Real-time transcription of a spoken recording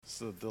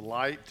It's a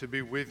delight to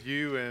be with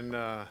you. And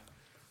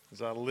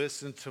as I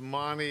listened to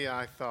Monty,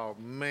 I thought,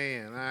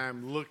 man,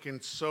 I'm looking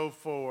so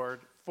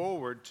forward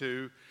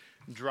to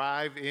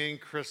Drive-In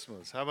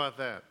Christmas. How about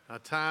that? A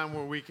time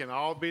where we can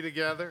all be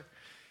together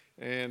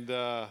and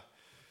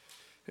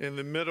in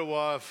the middle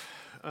of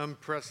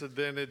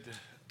unprecedented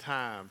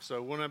time.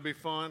 So wouldn't that be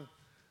fun?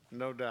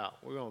 No doubt.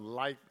 We're going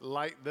to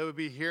light. They'll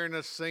be hearing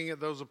us sing at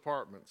those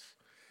apartments.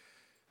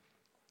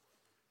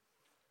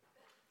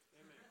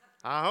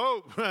 I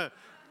hope.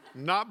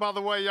 Not by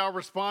the way y'all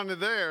responded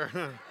there.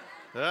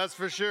 That's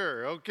for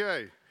sure.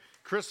 Okay.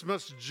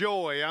 Christmas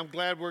joy. I'm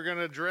glad we're going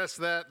to address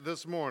that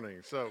this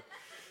morning.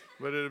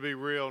 But it'll be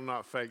real,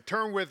 not fake.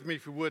 Turn with me,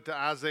 if you would, to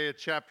Isaiah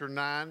chapter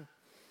 9.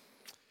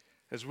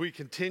 As we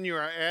continue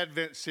our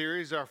Advent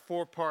series, our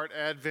four-part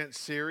Advent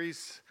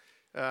series,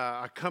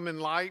 A Coming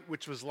Light,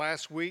 which was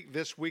last week.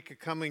 This week, A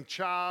Coming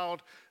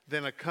Child,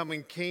 then A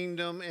Coming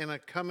Kingdom, and A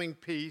Coming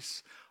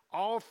Peace.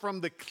 All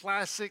from the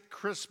classic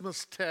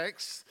Christmas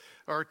text,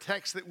 or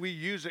text that we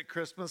use at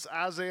Christmas,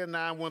 Isaiah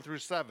 9, 1 through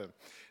 7.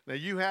 Now,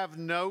 you have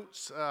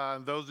notes.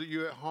 Those of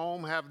you at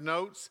home have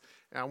notes.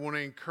 And I want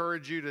to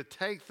encourage you to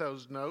take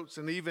those notes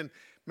and even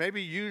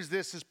maybe use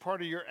this as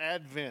part of your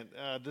Advent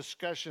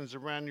discussions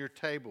around your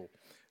table.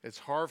 It's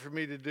hard for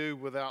me to do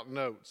without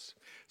notes.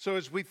 So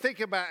as we think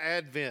about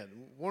Advent,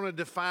 I want to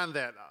define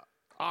that.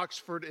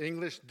 Oxford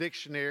English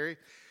Dictionary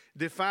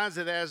defines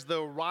it as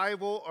the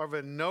arrival of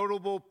a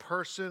notable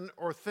person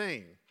or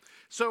thing.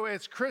 So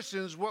as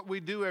Christians, what we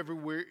do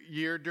every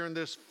year during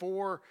this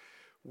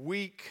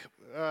 4-week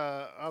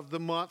of the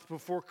month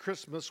before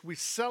Christmas, we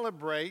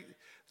celebrate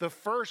the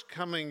first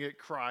coming at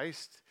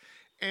Christ,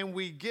 and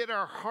we get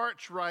our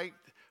hearts right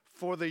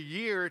for the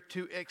year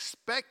to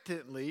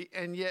expectantly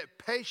and yet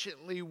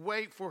patiently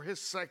wait for his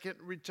second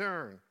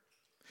return.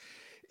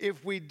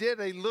 If we did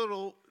a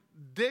little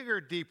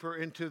digger deeper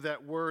into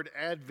that word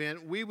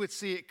Advent, we would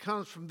see it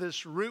comes from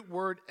this root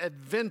word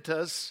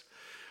adventus,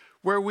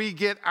 where we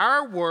get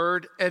our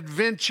word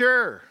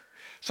adventure.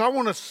 So I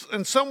want to,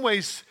 in some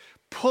ways,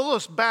 pull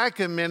us back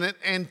a minute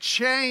and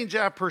change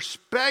our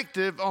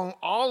perspective on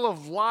all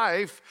of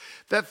life,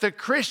 that the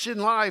Christian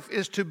life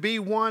is to be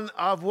one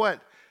of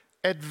what?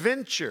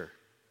 Adventure.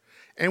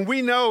 And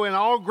we know in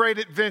all great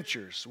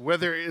adventures,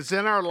 whether it's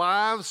in our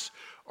lives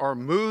or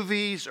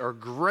movies or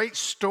great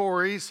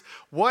stories,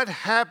 what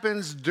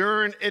happens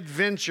during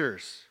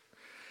adventures?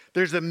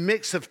 There's a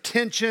mix of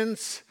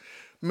tensions.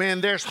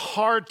 Man, there's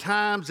hard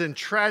times and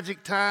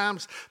tragic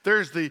times.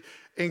 There's the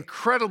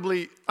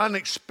incredibly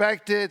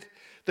unexpected.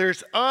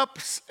 There's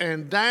ups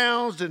and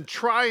downs and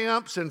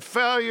triumphs and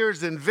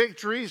failures and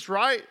victories,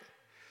 right?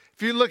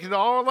 If you look at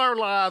all our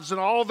lives and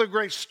all the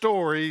great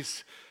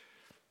stories,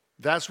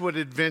 that's what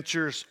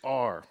adventures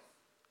are.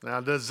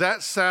 Now, does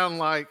that sound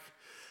like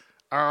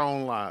our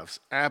own lives?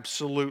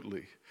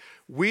 Absolutely.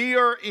 We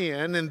are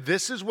in, and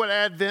this is what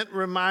Advent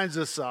reminds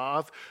us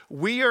of,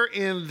 we are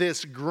in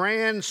this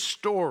grand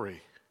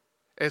story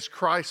as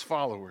Christ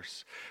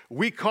followers.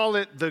 We call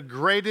it the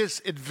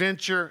greatest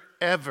adventure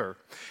ever.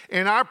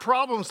 And our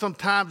problem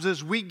sometimes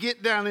is we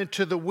get down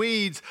into the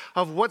weeds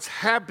of what's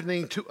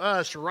happening to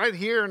us right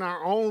here in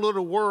our own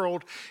little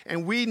world,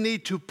 and we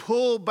need to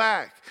pull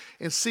back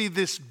and see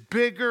this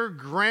bigger,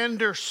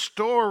 grander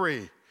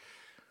story,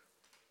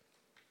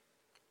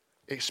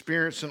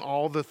 experiencing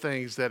all the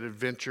things that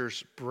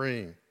adventures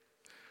bring,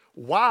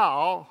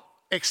 while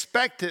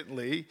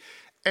expectantly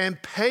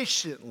and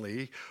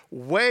patiently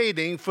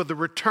waiting for the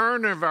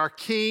return of our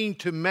King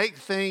to make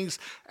things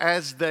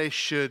as they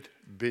should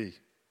be.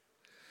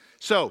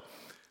 So,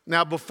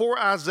 now before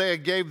Isaiah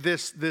gave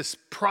this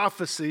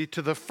prophecy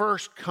to the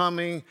first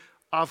coming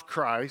of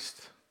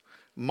Christ,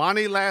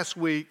 Monty last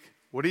week,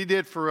 what he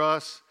did for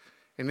us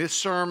in his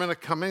sermon, A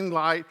Coming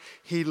Light,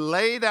 he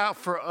laid out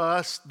for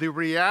us the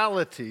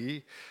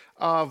reality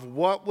of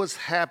what was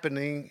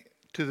happening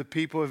to the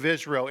people of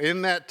Israel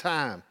in that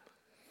time.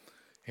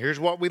 Here's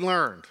what we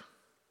learned.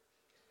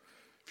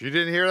 If you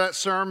didn't hear that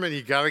sermon,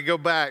 you got to go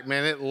back,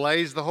 man. It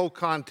lays the whole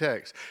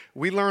context.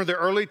 We learned the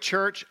early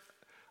church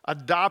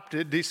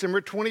adopted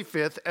December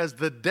 25th as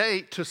the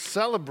date to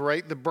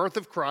celebrate the birth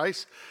of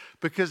Christ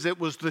because it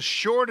was the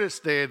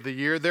shortest day of the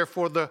year,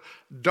 therefore the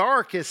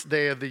darkest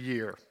day of the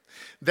year.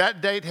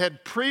 That date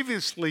had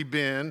previously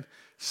been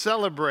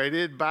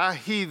celebrated by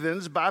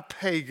heathens, by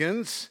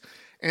pagans,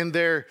 and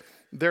their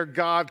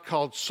god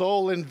called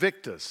Sol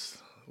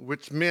Invictus,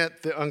 which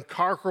meant the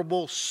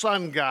unconquerable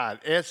sun god,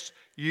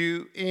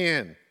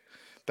 S-U-N.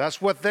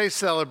 That's what they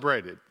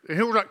celebrated. And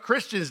here's what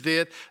Christians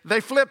did. They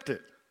flipped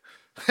it.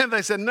 And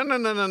they said,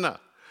 no.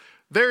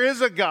 There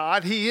is a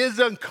God. He is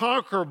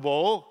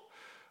unconquerable,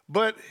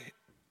 but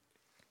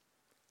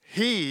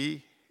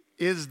he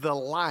is the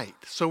light.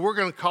 So we're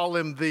going to call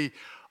him the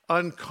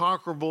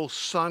unconquerable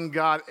sun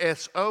god,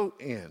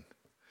 S-O-N.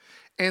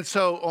 And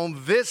so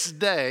on this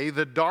day,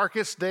 the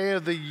darkest day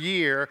of the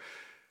year,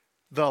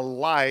 the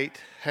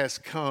light has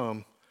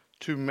come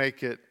to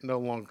make it no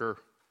longer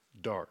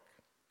dark.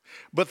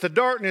 But the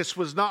darkness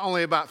was not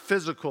only about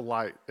physical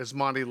light, as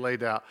Monty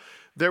laid out.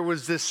 there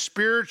was this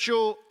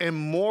spiritual and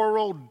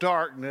moral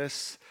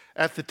darkness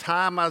at the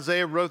time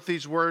Isaiah wrote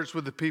these words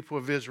with the people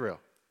of Israel.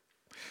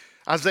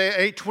 Isaiah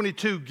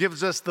 8:22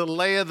 gives us the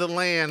lay of the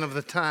land of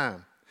the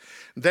time.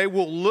 They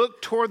will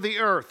look toward the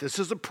earth, this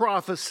is a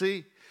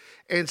prophecy,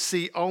 and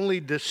see only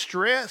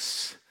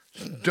distress,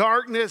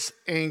 darkness,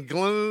 and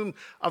gloom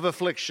of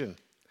affliction.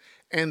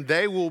 And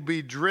they will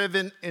be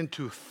driven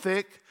into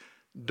thick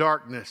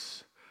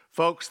darkness.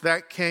 Folks,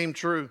 that came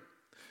true.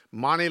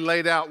 Monty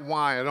laid out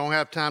why. I don't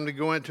have time to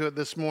go into it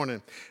this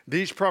morning.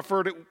 These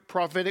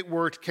prophetic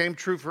words came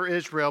true for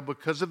Israel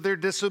because of their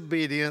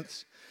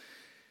disobedience.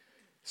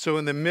 So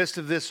in the midst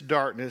of this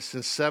darkness,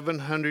 and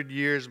 700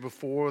 years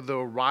before the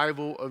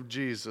arrival of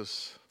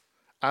Jesus,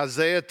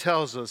 Isaiah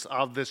tells us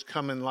of this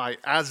coming light.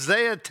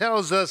 Isaiah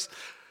tells us,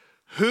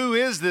 who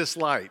is this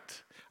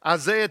light?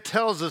 Isaiah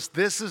tells us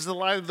this is the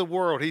light of the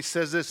world. He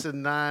says this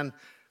in 9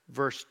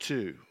 verse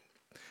 2.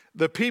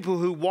 The people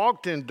who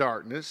walked in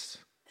darkness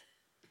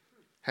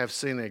have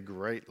seen a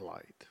great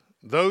light.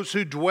 Those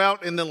who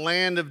dwelt in the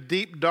land of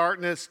deep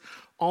darkness,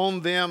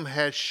 on them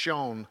has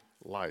shone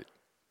light.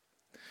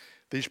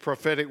 These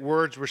prophetic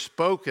words were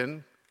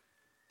spoken,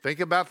 think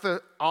about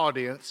the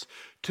audience,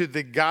 to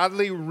the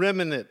godly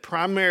remnant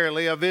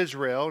primarily of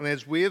Israel. And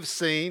as we have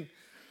seen,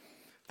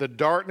 the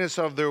darkness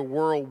of their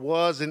world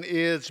was and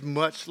is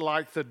much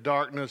like the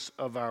darkness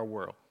of our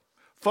world.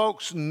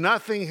 Folks,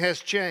 nothing has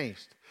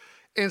changed.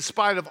 In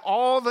spite of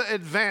all the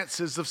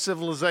advances of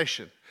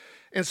civilization,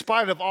 in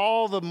spite of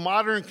all the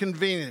modern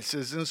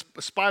conveniences, in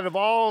spite of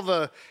all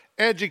the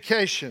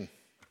education,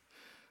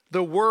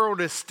 the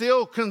world is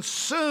still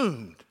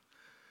consumed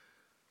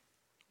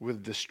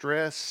with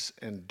distress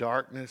and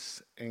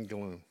darkness and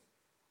gloom.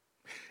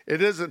 It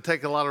doesn't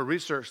take a lot of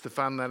research to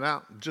find that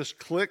out. Just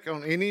click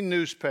on any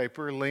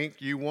newspaper link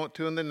you want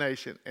to in the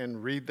nation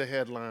and read the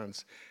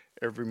headlines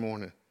every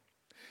morning.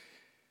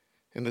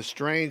 In the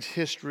strange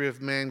history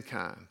of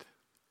mankind,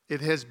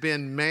 it has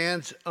been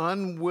man's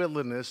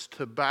unwillingness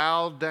to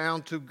bow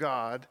down to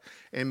God,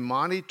 and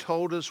Monty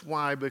told us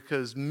why,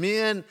 because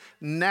men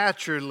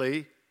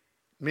naturally,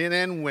 men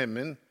and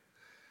women,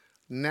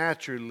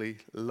 naturally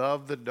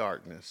love the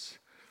darkness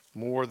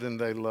more than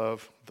they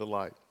love the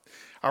light.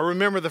 I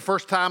remember the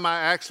first time I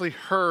actually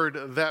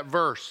heard that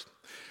verse.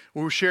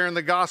 We were sharing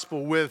the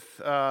gospel with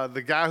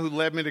the guy who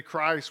led me to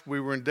Christ. We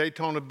were in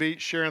Daytona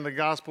Beach sharing the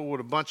gospel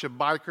with a bunch of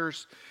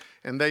bikers,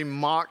 and they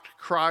mocked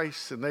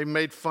Christ and they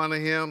made fun of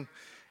him.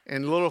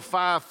 And little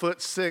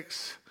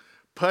 5'6"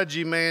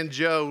 pudgy man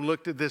Joe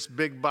looked at this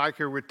big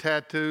biker with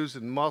tattoos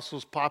and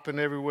muscles popping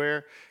everywhere.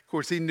 Of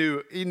course, he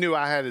knew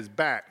I had his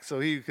back, so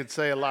he could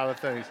say a lot of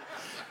things.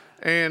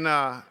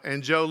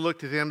 And Joe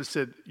looked at him and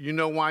said, "You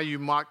know why you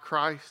mock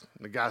Christ?"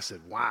 And the guy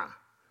said, "Why?"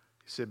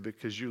 He said,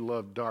 "Because you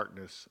love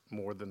darkness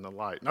more than the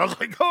light." And I was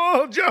like,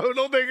 "Oh, Joe,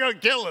 don't think you're going to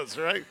kill us,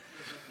 right?"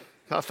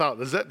 I thought,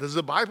 does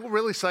the Bible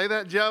really say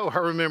that, Joe? I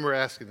remember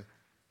asking him.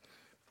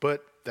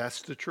 But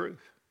that's the truth.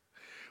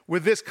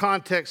 With this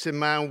context in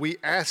mind, we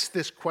ask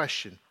this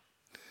question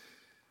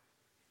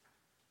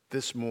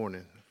this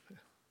morning.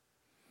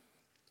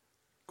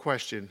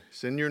 Question,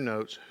 it's in your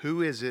notes.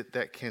 Who is it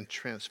that can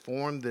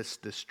transform this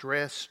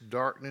distress,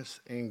 darkness,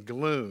 and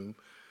gloom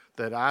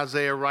that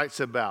Isaiah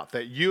writes about,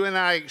 that you and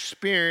I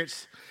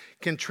experience,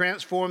 can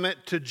transform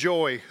it to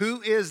joy?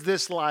 Who is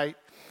this light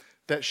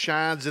that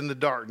shines in the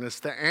darkness?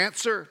 The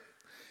answer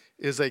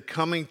is a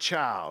coming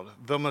child,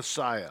 the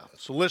Messiah.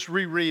 So let's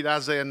reread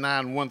Isaiah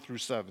 9, 1 through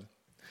 7.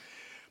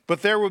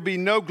 But there will be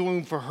no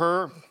gloom for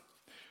her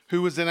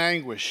who was in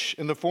anguish.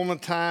 In the former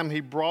time, he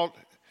brought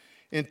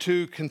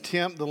into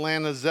contempt the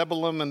land of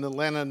Zebulun and the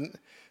land of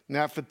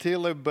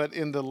Naphtali, but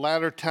in the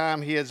latter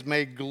time he has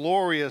made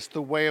glorious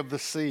the way of the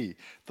sea,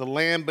 the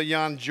land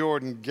beyond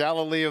Jordan,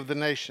 Galilee of the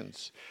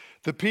nations.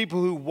 The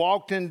people who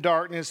walked in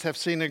darkness have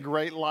seen a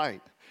great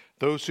light.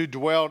 Those who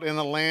dwelt in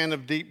a land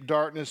of deep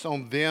darkness,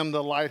 on them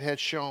the light has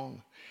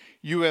shone.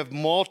 You have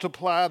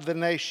multiplied the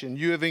nation.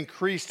 You have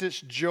increased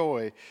its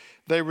joy.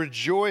 They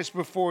rejoice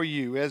before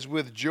you as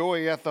with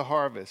joy at the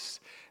harvest,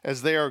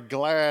 as they are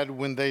glad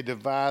when they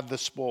divide the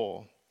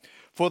spoil.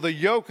 For the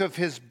yoke of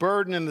his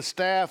burden and the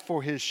staff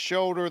for his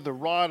shoulder, the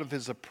rod of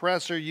his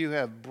oppressor you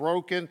have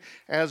broken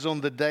as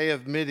on the day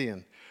of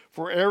Midian.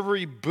 For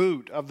every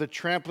boot of the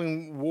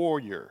trampling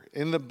warrior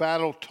in the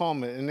battle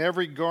tumult and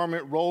every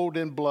garment rolled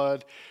in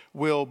blood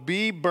will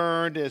be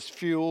burned as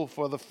fuel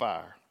for the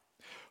fire.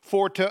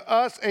 For to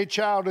us a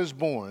child is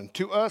born,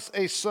 to us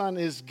a son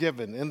is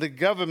given, and the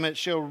government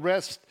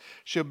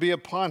shall be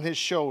upon his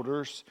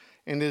shoulders,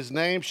 and his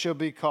name shall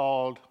be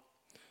called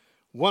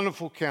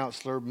Wonderful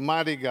Counselor,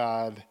 Mighty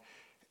God,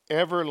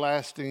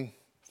 Everlasting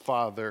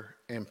Father,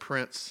 and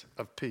Prince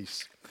of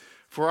Peace.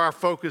 For our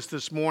focus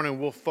this morning,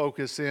 we'll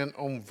focus in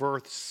on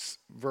verse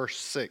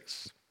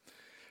 6.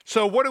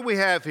 So what do we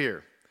have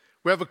here?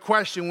 We have a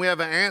question, we have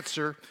an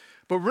answer,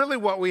 but really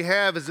what we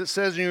have, as it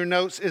says in your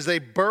notes, is a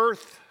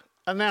birth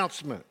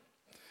announcement.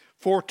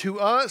 For to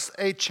us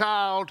a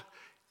child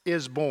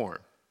is born.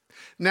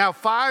 Now,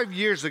 5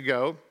 years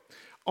ago,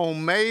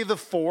 on May the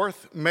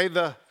 4th, may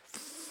the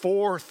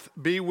 4th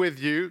be with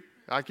you.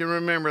 I can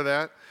remember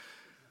that.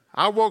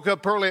 I woke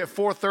up early at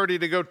 4:30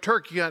 to go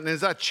turkey hunting.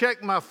 As I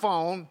checked my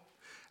phone,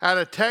 I had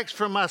a text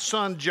from my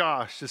son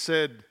Josh that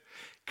said,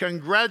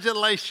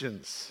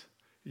 "Congratulations,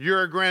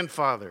 you're a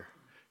grandfather.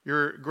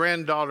 Your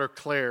granddaughter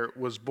Claire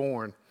was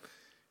born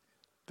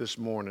this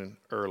morning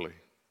early."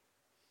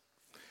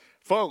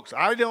 Folks,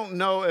 I don't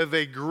know of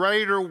a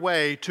greater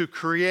way to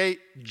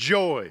create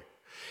joy,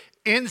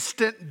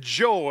 instant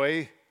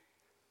joy,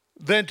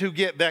 than to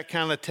get that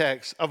kind of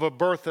text of a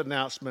birth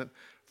announcement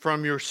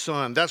from your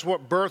son. That's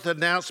what birth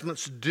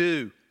announcements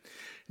do.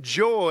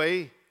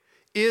 Joy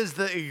is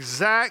the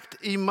exact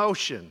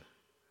emotion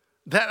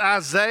that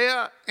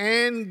Isaiah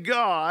and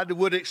God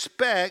would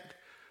expect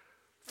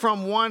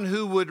from one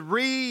who would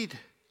read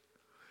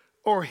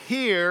or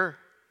hear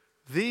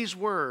these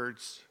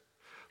words,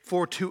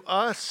 "For to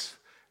us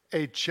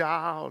a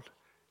child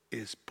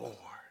is born."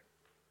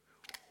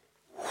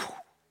 Whew.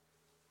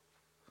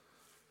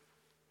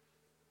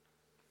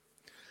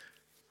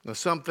 Now,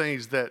 some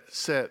things that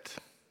set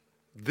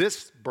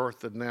this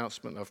birth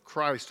announcement of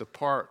Christ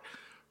apart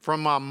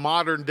from our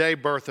modern day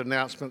birth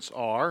announcements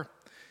are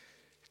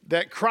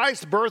that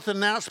Christ's birth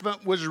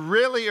announcement was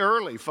really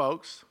early,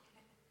 folks.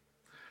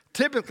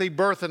 Typically,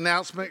 birth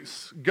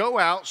announcements go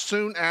out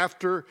soon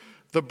after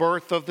the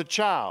birth of the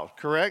child,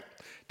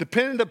 correct?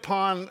 Depending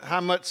upon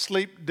how much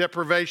sleep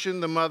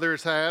deprivation the mother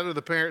has had or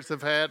the parents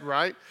have had,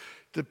 right?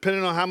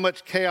 Depending on how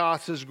much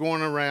chaos is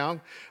going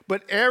around.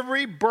 But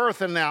every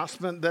birth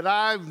announcement that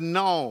I've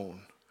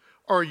known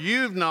or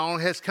you've known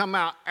has come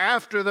out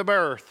after the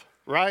birth,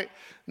 right?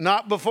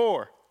 Not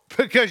before,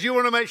 because you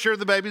want to make sure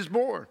the baby's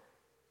born.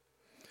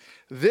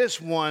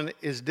 This one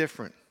is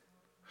different.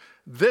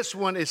 This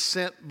one is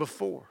sent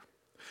before.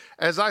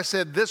 As I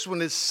said, this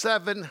one is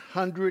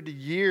 700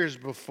 years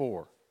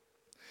before.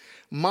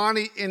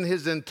 Monty, in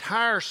his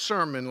entire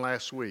sermon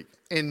last week,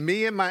 and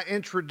me in my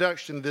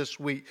introduction this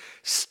week,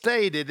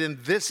 stated, and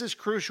this is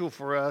crucial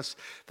for us,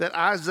 that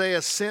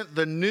Isaiah sent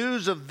the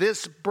news of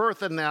this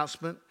birth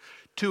announcement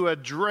to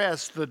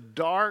address the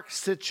dark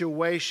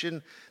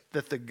situation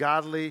that the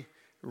godly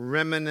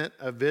remnant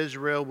of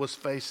Israel was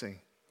facing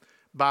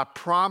by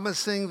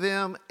promising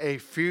them a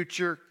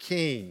future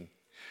king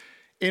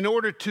in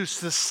order to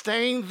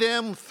sustain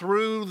them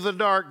through the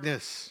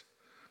darkness.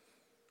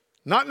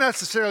 Not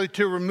necessarily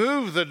to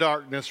remove the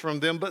darkness from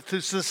them, but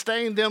to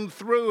sustain them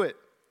through it.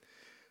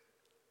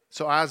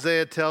 So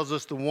Isaiah tells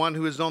us the one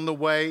who is on the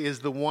way is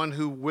the one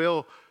who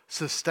will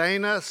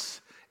sustain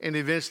us and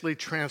eventually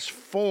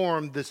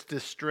transform this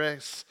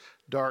distress,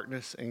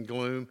 darkness, and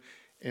gloom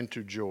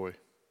into joy.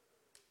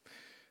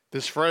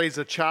 This phrase,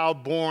 "a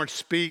child born,"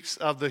 speaks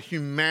of the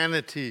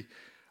humanity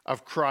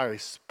of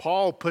Christ.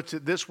 Paul puts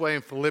it this way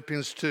in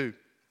Philippians 2.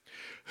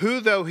 "Who,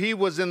 though he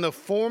was in the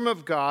form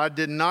of God,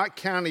 did not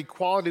count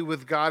equality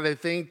with God a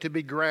thing to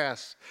be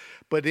grasped,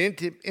 but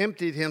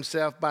emptied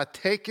himself by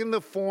taking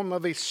the form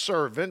of a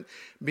servant,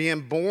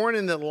 being born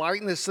in the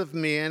likeness of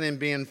men, and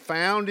being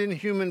found in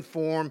human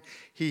form,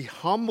 he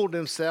humbled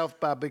himself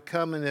by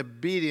becoming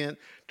obedient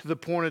to the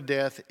point of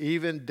death,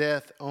 even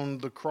death on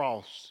the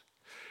cross."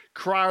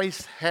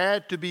 Christ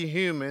had to be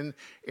human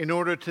in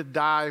order to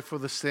die for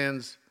the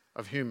sins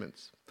of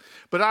humans.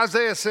 But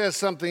Isaiah says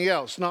something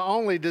else. Not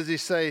only does he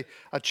say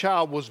a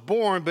child was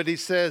born, but he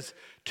says,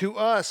 "To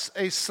us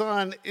a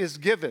son is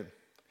given."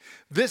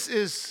 This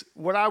is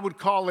what I would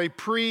call a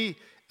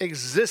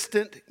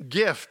pre-existent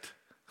gift.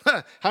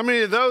 How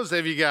many of those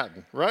have you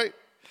gotten, right?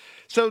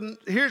 So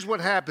here's what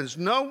happens.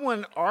 No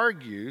one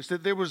argues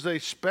that there was a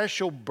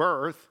special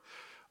birth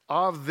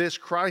of this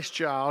Christ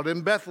child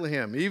in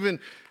Bethlehem. Even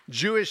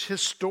Jewish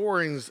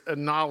historians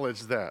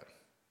acknowledge that.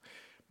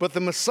 But the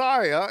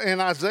Messiah,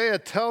 and Isaiah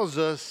tells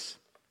us,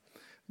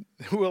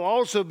 will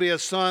also be a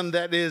son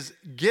that is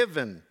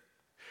given,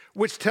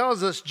 which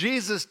tells us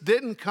Jesus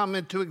didn't come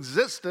into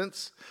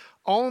existence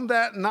on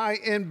that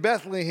night in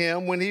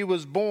Bethlehem when he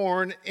was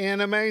born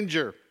in a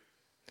manger.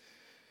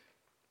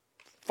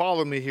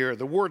 Follow me here.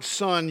 The word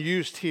son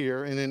used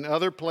here and in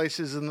other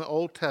places in the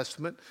Old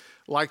Testament,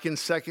 like in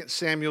 2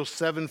 Samuel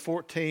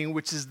 7:14,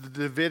 which is the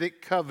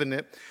Davidic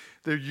covenant,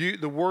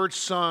 the word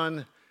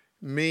son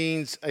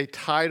means a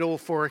title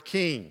for a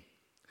king.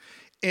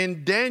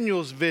 In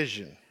Daniel's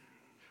vision,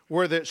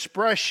 where there's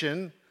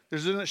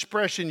an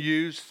expression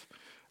used,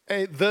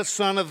 the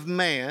Son of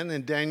Man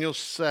in Daniel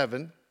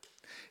 7,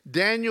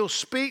 Daniel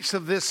speaks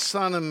of this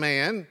Son of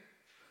Man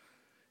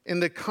in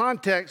the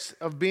context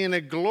of being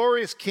a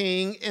glorious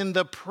king in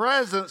the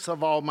presence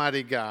of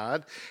Almighty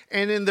God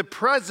and in the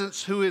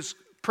presence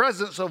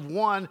of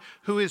one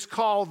who is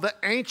called the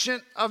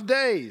Ancient of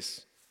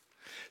Days.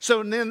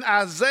 So then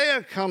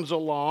Isaiah comes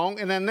along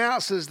and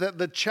announces that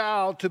the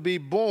child to be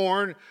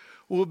born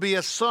will be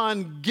a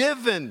son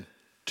given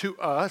to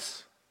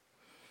us.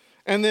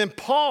 And then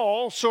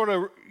Paul sort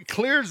of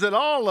clears it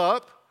all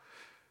up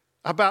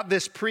about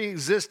this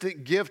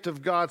pre-existent gift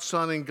of God's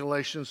Son in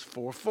Galatians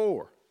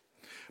 4:4.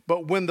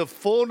 But when the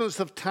fullness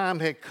of time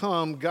had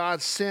come,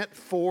 God sent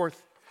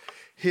forth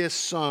his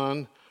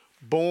Son,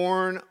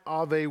 born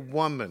of a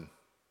woman,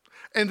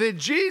 And then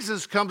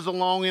Jesus comes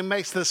along and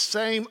makes the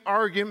same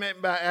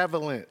argument by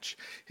avalanche.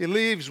 He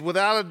leaves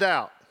without a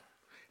doubt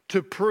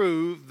to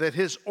prove that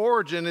his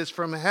origin is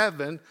from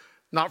heaven,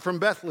 not from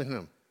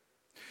Bethlehem.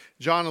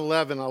 John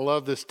 11, I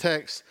love this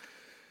text.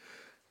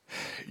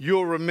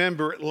 You'll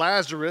remember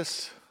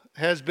Lazarus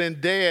has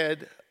been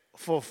dead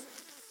for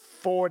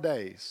 4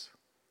 days.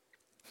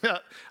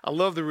 I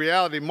love the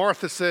reality.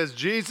 Martha says,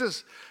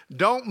 Jesus,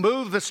 don't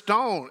move the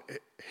stone.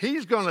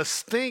 He's going to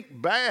stink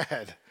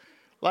bad.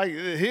 Like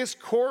his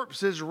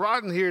corpse is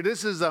rotten here.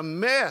 This is a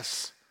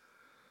mess.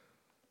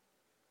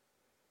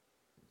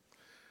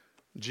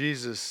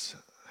 Jesus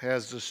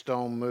has the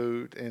stone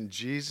moved, and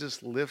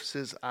Jesus lifts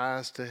his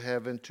eyes to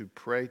heaven to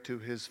pray to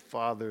his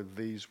Father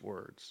these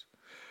words.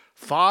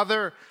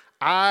 Father,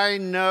 I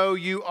know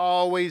you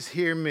always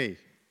hear me.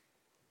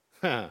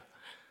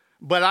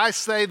 But I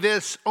say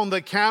this on the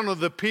account of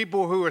the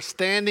people who are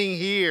standing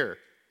here,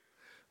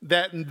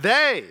 that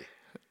they,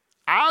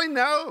 I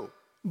know,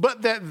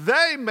 but that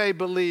they may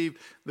believe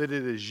that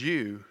it is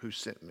you who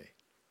sent me.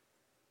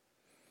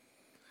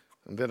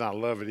 And then I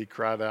love it. He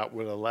cried out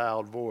with a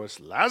loud voice,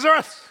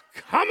 Lazarus,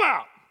 come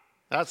out.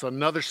 That's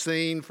another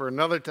scene for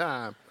another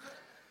time.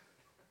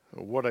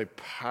 What a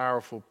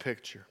powerful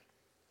picture.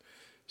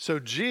 So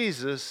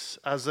Jesus,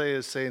 Isaiah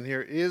is saying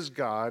here, is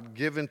God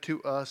given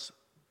to us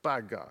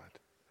by God.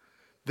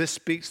 This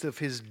speaks of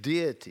his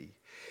deity.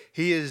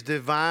 He is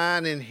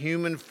divine in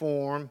human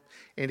form,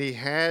 and he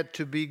had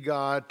to be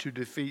God to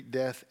defeat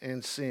death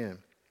and sin.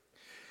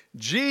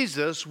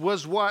 Jesus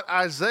was what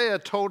Isaiah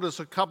told us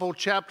a couple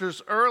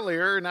chapters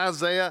earlier in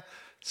Isaiah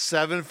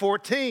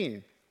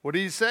 7:14. What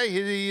did he say?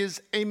 He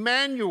is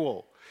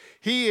Emmanuel.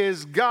 He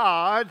is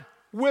God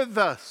with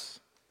us.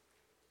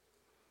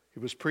 He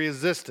was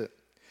pre-existent.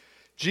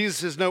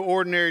 Jesus is no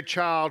ordinary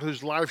child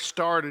whose life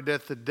started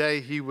at the day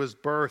he was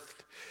birthed.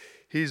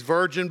 He's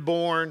virgin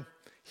born.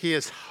 He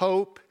is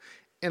hope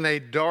in a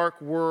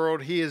dark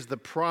world. He is the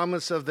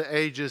promise of the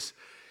ages.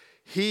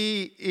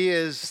 He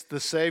is the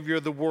Savior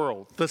of the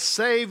world. The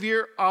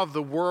Savior of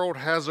the world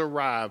has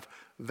arrived.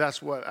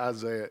 That's what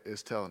Isaiah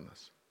is telling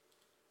us.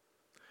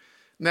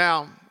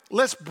 Now,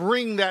 let's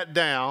bring that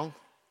down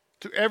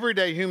to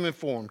everyday human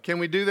form. Can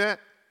we do that?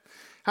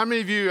 How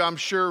many of you, I'm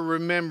sure,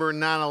 remember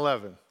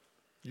 9/11?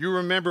 You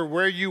remember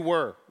where you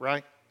were,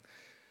 right?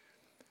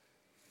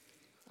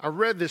 I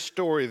read this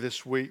story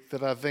this week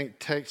that I think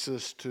takes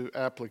us to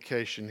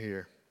application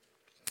here.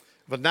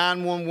 The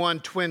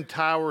 911 Twin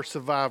Tower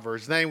survivor.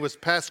 His name was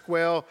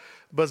Pasquale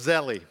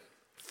Bazzelli,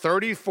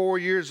 34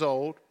 years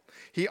old.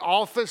 He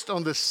officed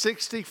on the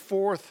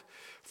 64th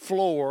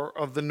floor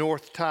of the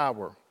North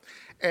Tower.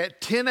 At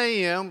 10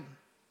 a.m.,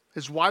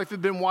 his wife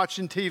had been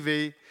watching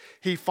TV.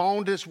 He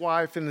phoned his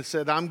wife and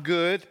said, I'm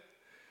good.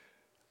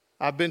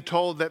 I've been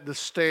told that the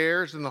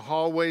stairs and the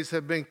hallways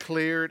have been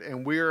cleared,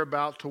 and we are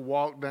about to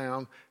walk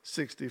down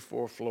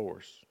 64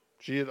 floors.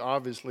 She had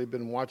obviously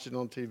been watching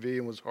on TV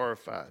and was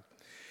horrified.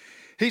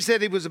 He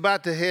said he was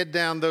about to head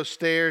down those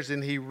stairs,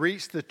 and he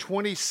reached the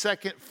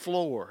 22nd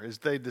floor as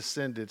they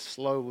descended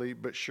slowly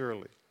but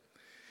surely.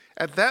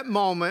 At that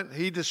moment,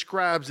 he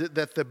describes it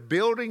that the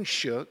building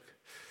shook,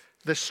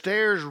 the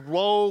stairs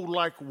rolled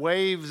like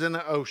waves in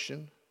the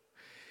ocean.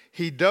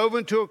 He dove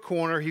into a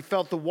corner. He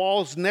felt the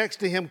walls next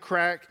to him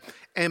crack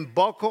and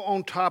buckle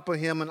on top of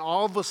him, and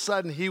all of a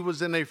sudden he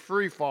was in a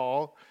free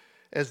fall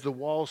as the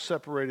walls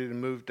separated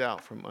and moved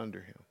out from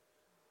under him.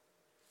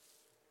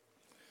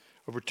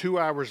 Over 2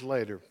 hours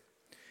later,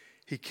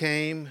 he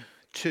came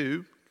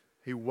to.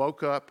 He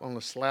woke up on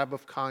a slab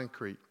of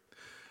concrete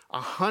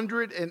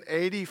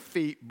 180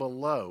 feet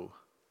below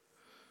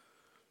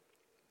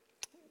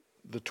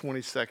the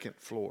 22nd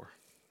floor.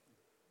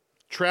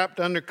 Trapped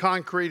under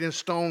concrete and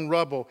stone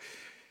rubble.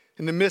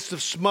 In the midst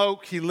of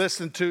smoke, he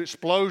listened to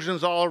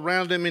explosions all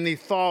around him, and he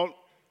thought,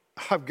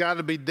 I've got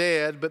to be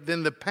dead. But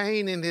then the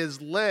pain in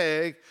his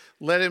leg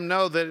let him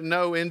know that,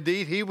 no,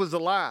 indeed, he was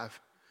alive.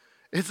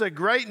 It's a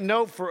great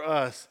note for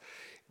us.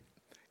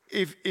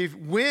 If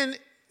when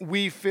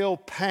we feel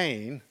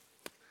pain,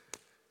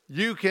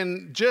 you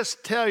can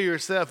just tell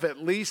yourself, at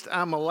least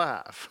I'm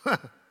alive.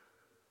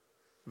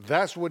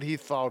 That's what he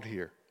thought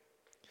here.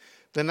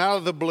 Then out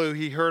of the blue,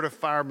 he heard a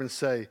fireman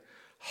say,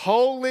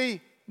 holy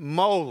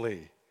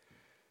moly,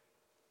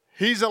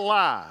 he's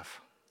alive.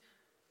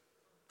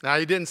 Now,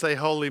 he didn't say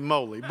holy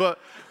moly, but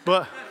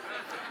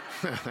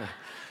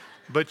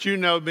but you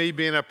know me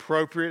being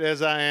appropriate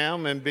as I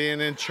am and being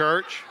in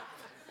church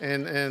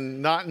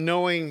and not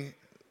knowing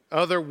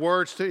other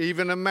words to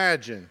even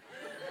imagine.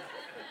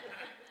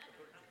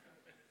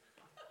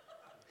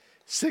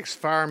 6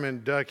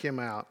 firemen dug him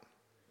out,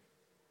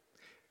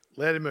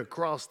 led him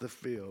across the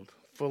field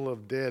full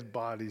of dead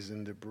bodies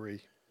and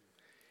debris.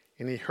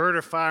 And he heard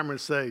a fireman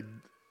say,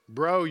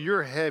 bro,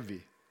 you're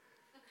heavy.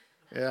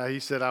 Yeah, he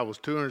said, I was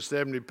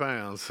 270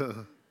 pounds.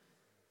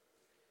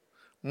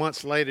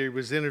 Months later, he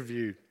was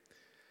interviewed.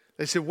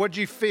 They said, what'd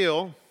you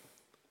feel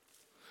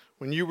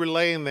when you were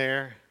laying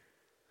there,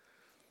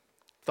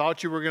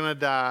 thought you were going to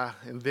die,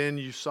 and then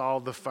you saw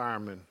the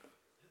fireman?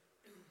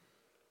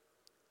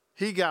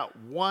 He got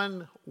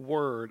one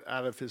word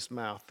out of his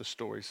mouth, the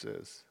story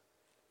says,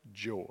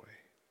 joy.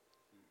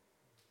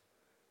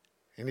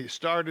 And he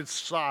started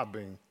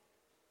sobbing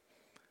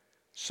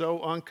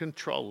so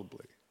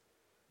uncontrollably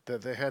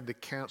that they had to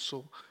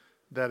cancel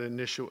that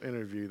initial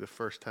interview the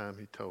first time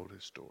he told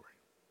his story.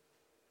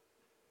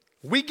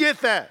 We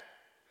get that,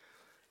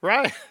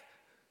 right?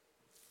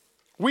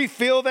 We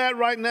feel that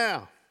right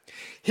now.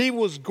 He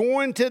was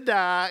going to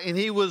die and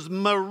he was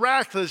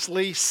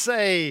miraculously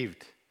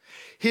saved.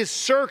 His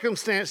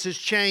circumstances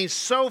changed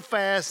so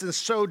fast and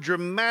so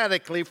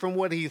dramatically from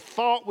what he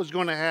thought was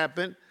going to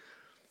happen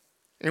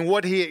and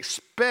what he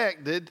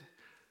expected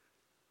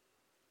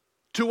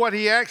to what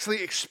he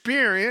actually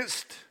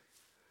experienced.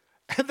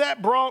 And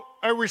that brought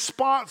a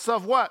response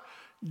of what?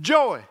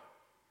 Joy.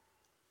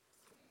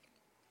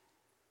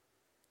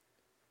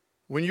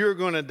 When you're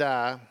going to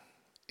die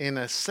and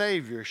a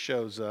Savior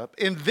shows up,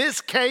 in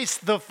this case,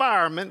 the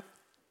fireman,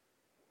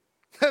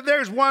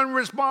 there's one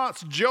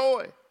response,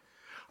 joy.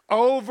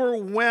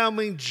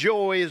 Overwhelming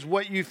joy is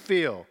what you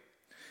feel.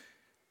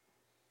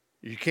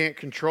 You can't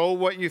control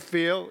what you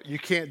feel. You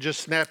can't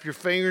just snap your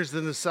fingers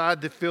and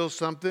decide to feel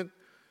something.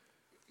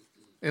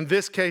 In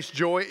this case,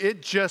 joy,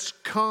 it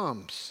just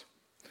comes.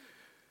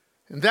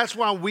 And that's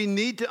why we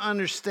need to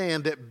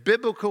understand that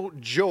biblical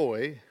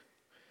joy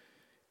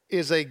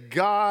is a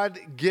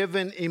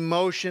God-given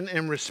emotion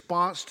in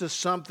response to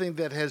something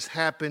that has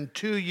happened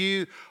to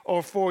you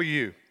or for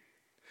you.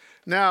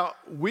 Now,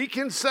 we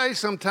can say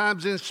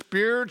sometimes in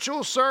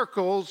spiritual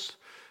circles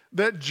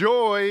that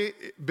joy,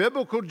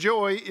 biblical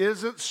joy,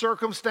 isn't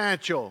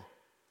circumstantial.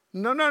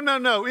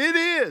 No. It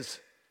is.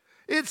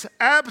 It's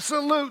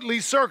absolutely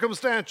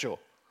circumstantial.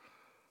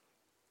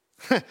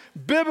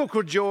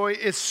 Biblical joy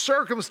is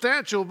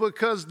circumstantial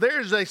because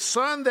there's a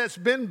son that's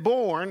been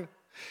born.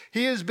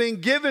 He has been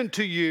given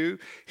to you.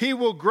 He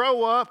will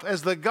grow up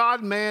as the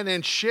God-man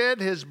and shed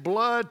his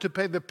blood to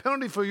pay the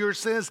penalty for your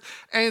sins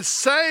and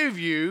save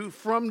you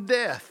from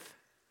death.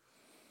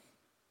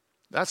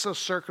 That's a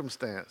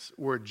circumstance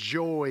where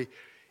joy,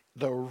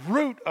 the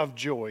root of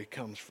joy,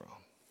 comes from.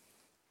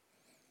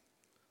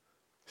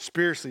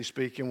 Spiritually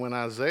speaking, when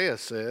Isaiah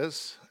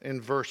says in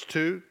verse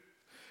 2,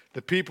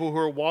 the people who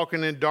are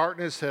walking in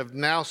darkness have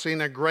now seen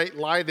a great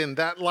light, and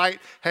that light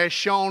has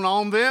shone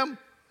on them.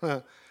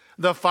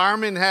 The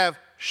firemen have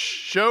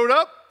showed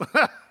up.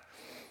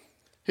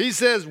 He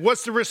says,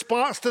 what's the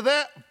response to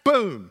that?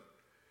 Boom.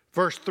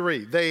 Verse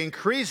 3, they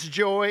increase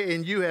joy,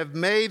 and you have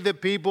made the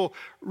people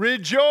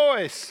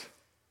rejoice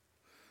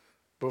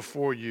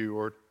before you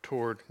or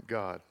toward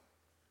God.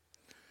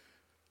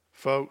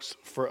 Folks,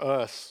 for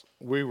us,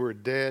 we were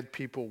dead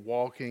people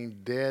walking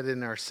dead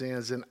in our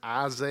sins, and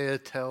Isaiah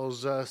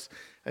tells us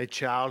a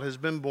child has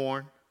been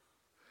born.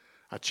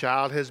 A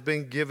child has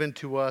been given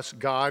to us.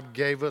 God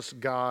gave us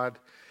God,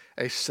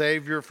 a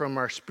Savior from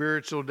our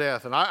spiritual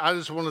death. And I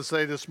just want to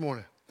say this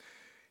morning,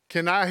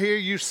 can I hear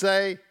you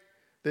say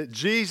that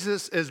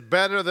Jesus is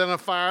better than a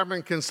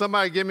fireman? Can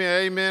somebody give me an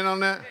amen on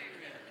that? Amen.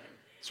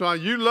 So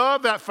you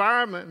love that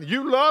fireman.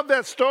 You love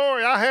that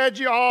story. I had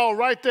you all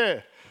right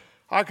there.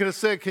 I could have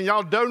said, can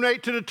y'all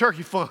donate to the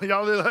turkey fund?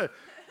 Y'all did that,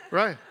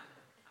 right?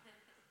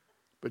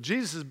 But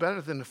Jesus is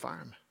better than the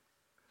fireman.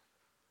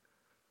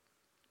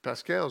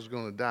 Pascal's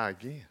going to die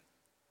again.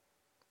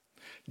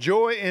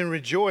 Joy and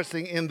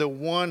rejoicing in the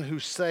one who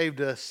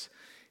saved us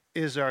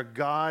is our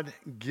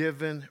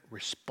God-given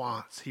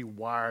response. He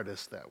wired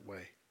us that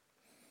way.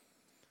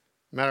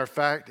 Matter of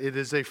fact, it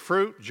is a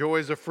fruit. Joy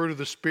is a fruit of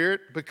the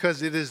Spirit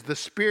because it is the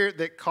Spirit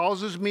that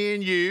causes me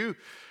and you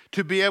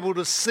to be able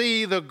to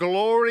see the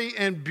glory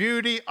and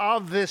beauty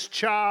of this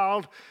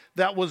child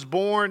that was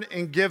born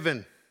and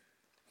given.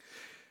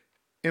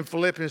 In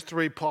Philippians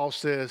 3, Paul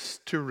says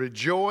to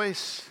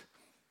rejoice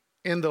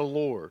in the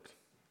Lord.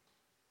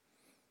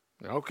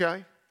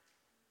 Okay.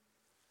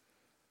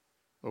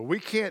 Well, we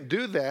can't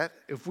do that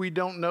if we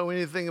don't know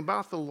anything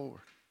about the Lord.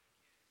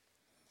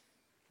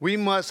 We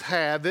must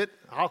have it,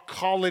 I'll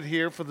call it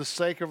here for the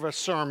sake of our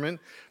sermon,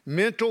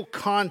 mental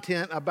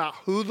content about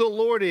who the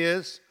Lord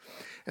is.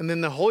 And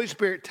then the Holy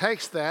Spirit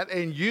takes that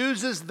and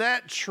uses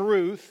that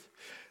truth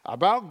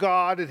about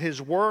God and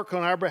his work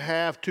on our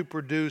behalf to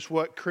produce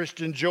what?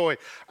 Christian joy.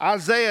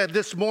 Isaiah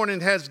this morning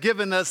has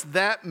given us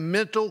that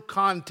mental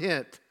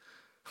content.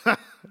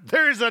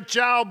 There is a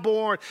child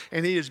born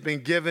and he has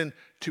been given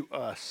to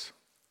us.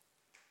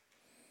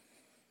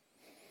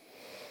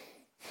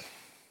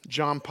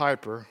 John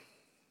Piper,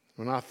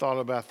 when I thought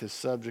about this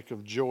subject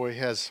of joy,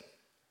 has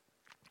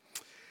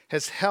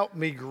helped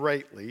me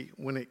greatly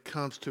when it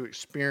comes to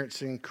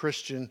experiencing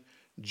Christian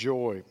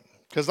joy.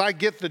 Because I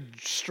get the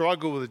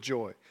struggle with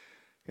joy.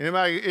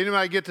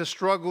 Anybody get the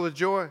struggle with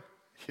joy?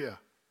 Yeah.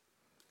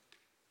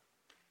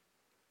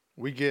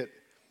 We get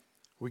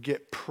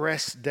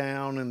pressed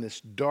down in this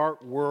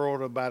dark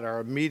world about our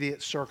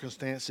immediate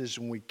circumstances,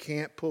 and we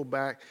can't pull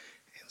back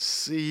and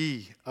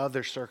see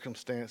other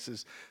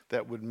circumstances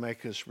that would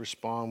make us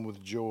respond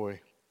with joy.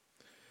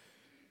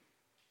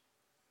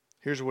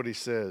 Here's what he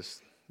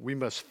says. We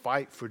must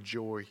fight for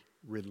joy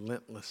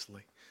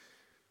relentlessly.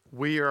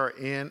 we are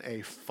in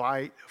a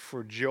fight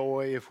for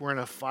joy, if we're in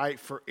a fight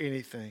for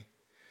anything.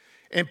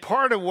 And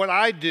part of what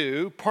I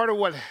do, part of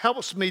what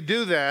helps me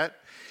do that,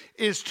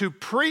 is to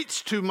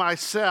preach to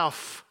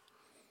myself,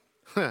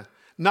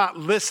 not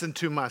listen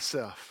to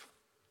myself.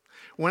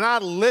 When I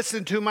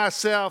listen to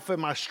myself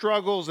and my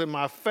struggles and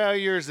my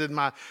failures and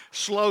my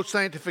slow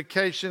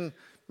sanctification,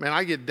 man,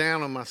 I get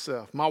down on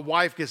myself. My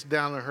wife gets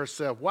down on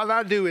herself. What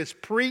I do is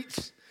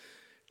preach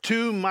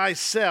to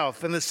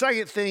myself. And the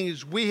second thing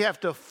is we have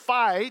to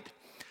fight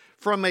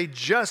from a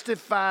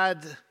justified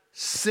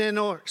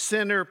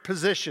sinner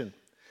position.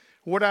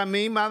 What I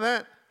mean by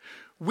that?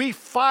 We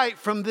fight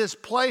from this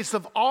place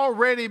of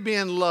already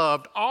being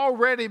loved,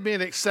 already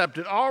being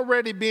accepted,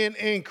 already being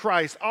in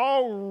Christ,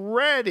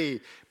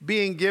 already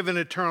being given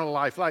eternal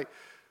life. Like,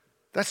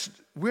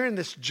 we're in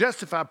this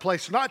justified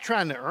place, not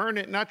trying to earn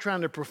it, not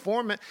trying to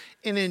perform it.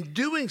 And in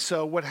doing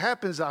so, what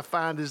happens, I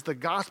find, is the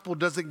gospel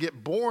doesn't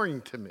get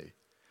boring to me. It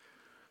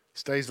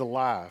stays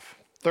alive.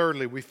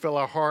 Thirdly, we fill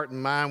our heart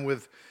and mind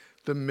with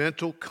the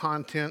mental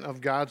content of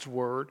God's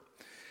word.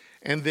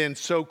 And then,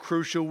 so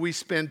crucial, we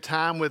spend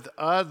time with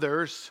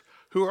others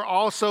who are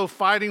also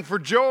fighting for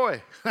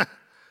joy.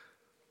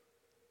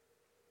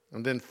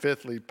 And then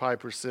fifthly,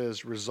 Piper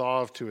says,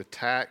 resolve to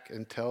attack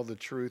and tell the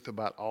truth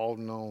about all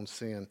known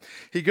sin.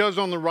 He goes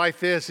on to write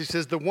this. He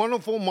says, the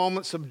wonderful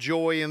moments of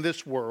joy in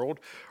this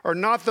world are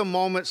not the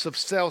moments of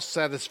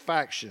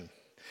self-satisfaction,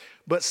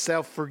 but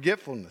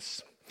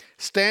self-forgetfulness.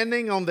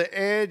 Standing on the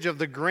edge of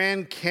the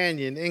Grand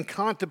Canyon and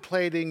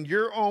contemplating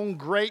your own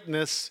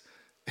greatness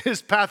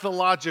is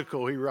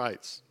pathological, he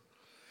writes.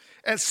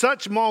 At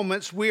such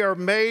moments, we are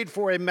made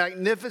for a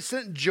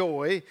magnificent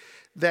joy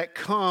that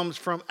comes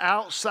from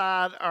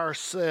outside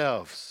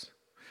ourselves.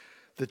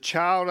 The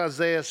child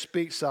Isaiah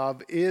speaks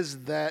of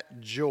is that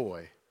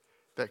joy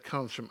that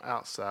comes from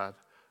outside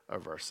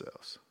of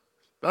ourselves.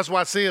 That's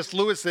why C.S.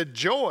 Lewis said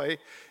joy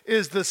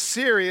is the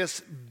serious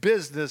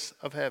business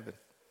of heaven.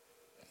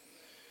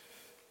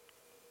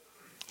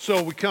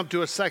 So we come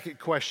to a second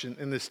question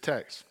in this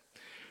text.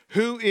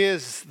 Who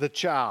is the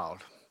child?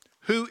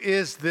 Who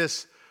is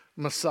this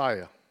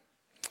Messiah?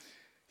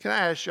 Can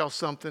I ask y'all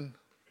something?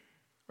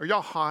 Are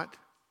y'all hot?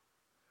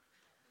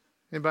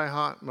 Anybody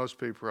hot? Most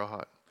people are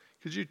hot.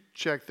 Could you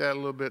check that a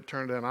little bit,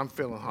 turn down? I'm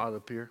feeling hot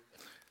up here,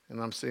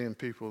 and I'm seeing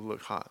people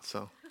look hot.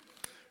 So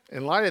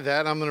in light of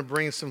that, I'm going to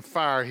bring some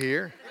fire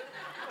here.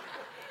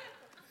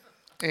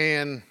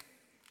 And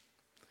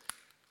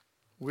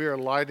we are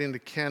lighting the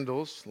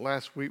candles.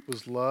 Last week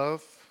was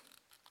love.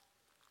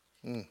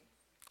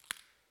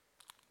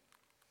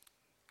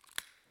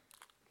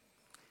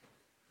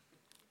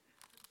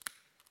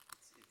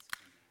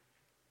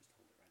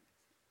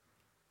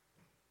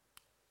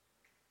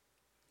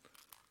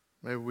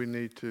 Maybe we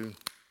need to,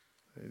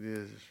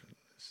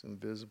 it's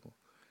invisible.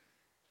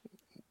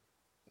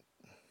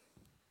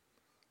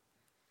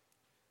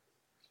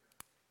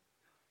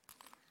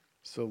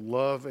 So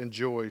love and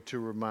joy to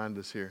remind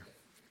us here.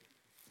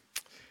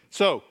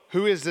 So,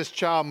 who is this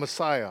child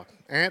Messiah?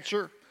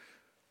 Answer,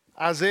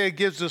 Isaiah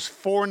gives us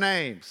 4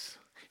 names.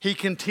 He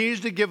continues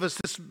to give us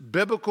this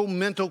biblical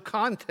mental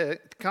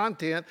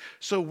content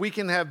so we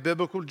can have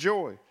biblical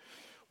joy.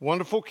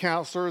 Wonderful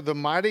Counselor, the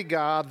Mighty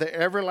God, the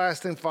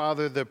Everlasting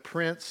Father, the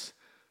Prince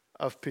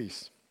of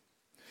Peace.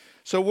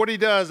 So what he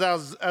does,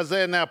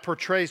 Isaiah now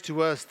portrays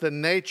to us the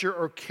nature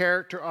or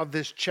character of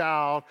this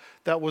child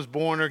that was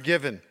born or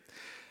given.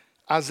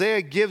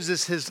 Isaiah gives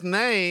us his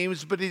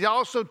names, but he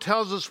also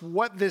tells us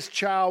what this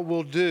child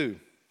will do.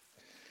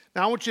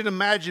 Now I want you to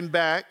imagine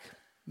back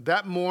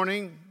that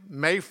morning,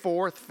 May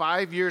 4th,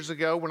 5 years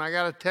ago, when I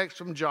got a text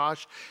from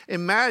Josh.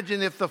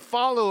 Imagine if the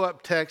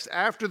follow-up text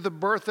after the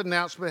birth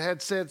announcement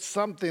had said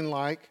something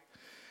like,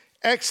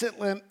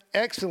 excellent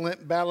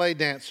ballet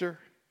dancer,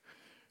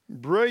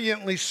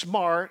 brilliantly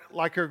smart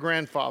like her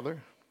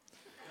grandfather,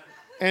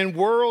 and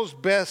world's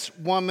best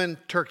woman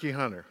turkey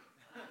hunter.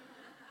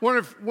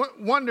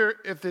 Wonder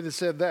if they'd have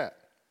said that.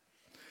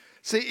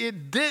 See,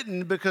 it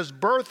didn't, because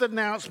birth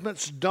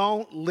announcements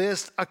don't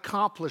list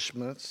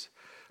accomplishments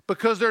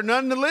because there are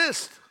none to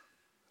list.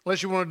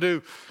 Unless you want to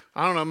do,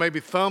 I don't know, maybe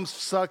thumb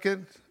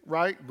sucking,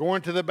 right?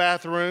 Going to the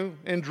bathroom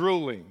and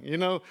drooling. You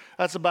know,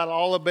 that's about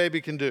all a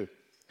baby can do.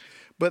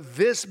 But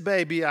this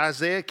baby,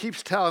 Isaiah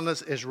keeps telling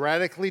us, is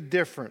radically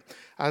different.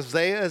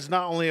 Isaiah is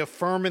not only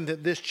affirming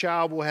that this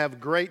child will have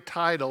great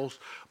titles,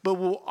 but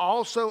will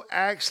also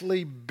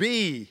actually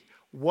be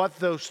what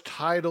those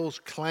titles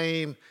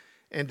claim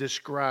and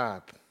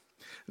describe.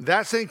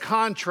 That's in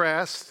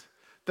contrast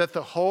that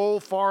the whole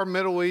far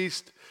Middle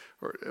East,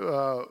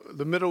 or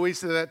the Middle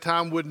East at that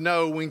time would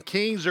know when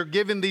kings are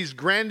given these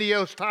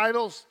grandiose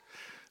titles,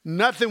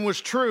 nothing was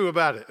true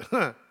about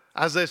it.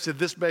 Isaiah said,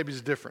 this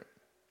baby's different.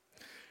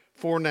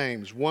 4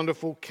 names,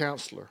 Wonderful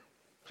Counselor.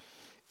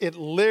 It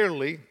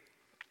literally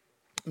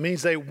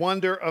means a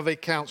wonder of a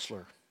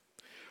counselor.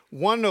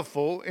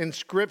 Wonderful in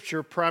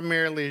Scripture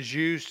primarily is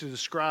used to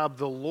describe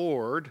the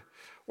Lord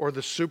or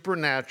the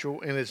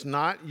supernatural, and is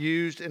not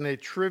used in a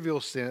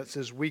trivial sense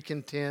as we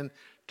can tend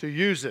to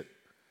use it.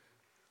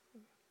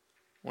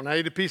 When I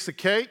eat a piece of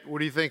cake, what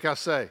do you think I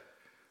say?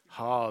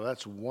 Oh,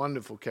 that's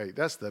wonderful cake.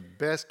 That's the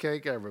best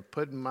cake I ever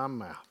put in my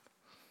mouth.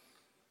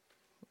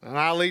 And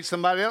I'll eat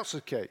somebody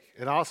else's cake,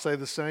 and I'll say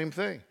the same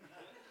thing.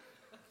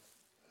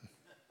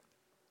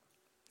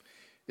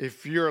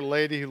 If you're a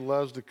lady who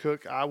loves to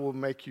cook, I will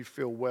make you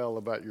feel well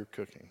about your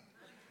cooking.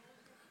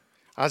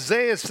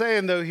 Isaiah is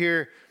saying, though,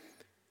 here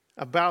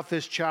about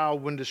this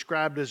child, when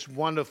described as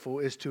wonderful,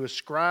 is to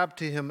ascribe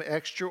to him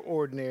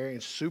extraordinary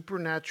and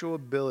supernatural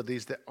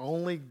abilities that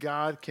only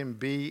God can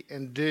be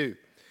and do.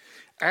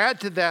 Add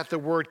to that the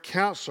word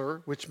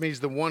counselor, which means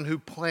the one who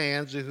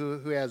plans,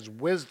 who has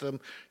wisdom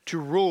to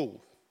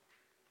rule.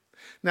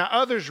 Now,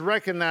 others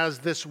recognize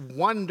this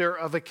wonder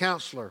of a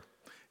counselor,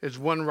 as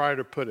one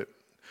writer put it.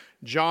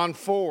 John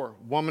 4,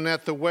 woman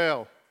at the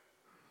well.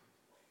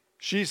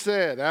 She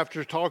said,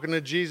 after talking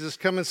to Jesus,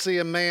 come and see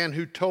a man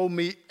who told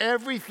me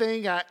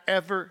everything I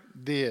ever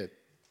did.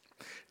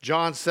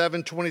 John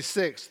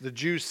 7:26, the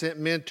Jews sent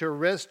men to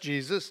arrest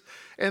Jesus,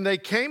 and they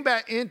came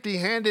back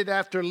empty-handed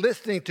after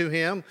listening to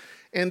him,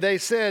 and they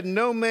said,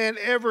 no man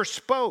ever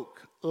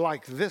spoke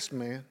like this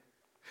man.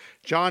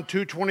 John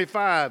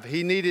 2:25,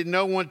 he needed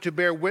no one to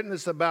bear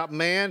witness about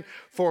man,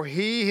 for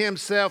he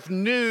himself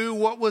knew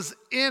what was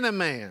in a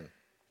man.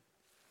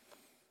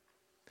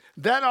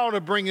 That ought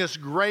to bring us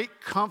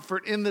great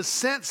comfort in the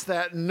sense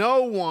that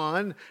no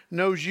one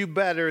knows you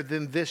better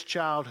than this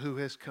child who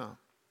has come.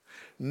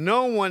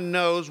 No one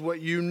knows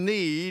what you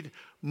need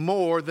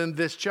more than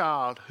this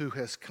child who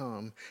has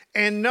come.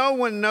 And no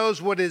one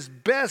knows what is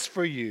best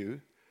for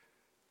you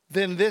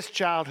than this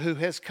child who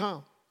has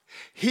come.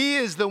 He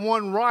is the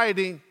one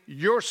writing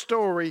your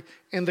story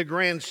and the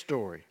grand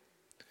story.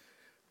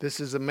 This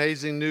is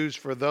amazing news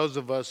for those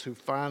of us who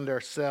find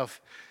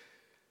ourselves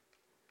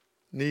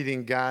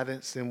needing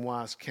guidance and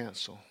wise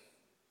counsel.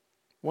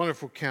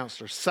 Wonderful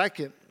counselor.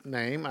 Second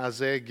name,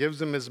 Isaiah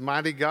gives him, is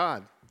mighty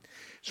God.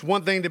 It's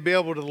one thing to be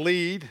able to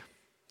lead,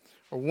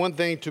 or one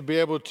thing to be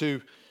able to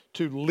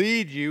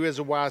lead you as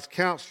a wise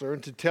counselor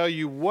and to tell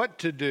you what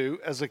to do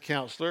as a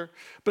counselor,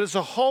 but it's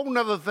a whole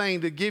nother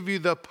thing to give you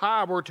the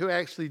power to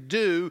actually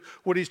do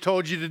what he's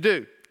told you to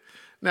do.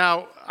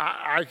 Now,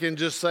 I can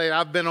just say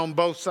I've been on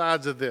both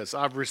sides of this.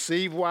 I've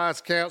received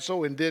wise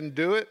counsel and didn't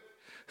do it.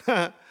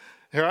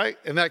 Right?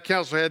 And that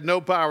counselor had no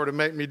power to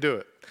make me do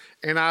it.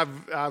 And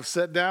I've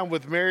sat down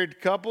with married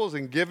couples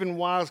and given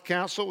wise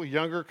counsel,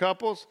 younger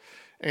couples,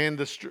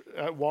 and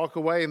walk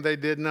away and they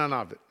did none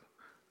of it.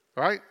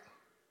 Right?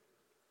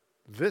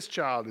 This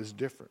child is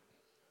different.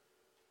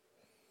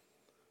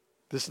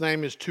 This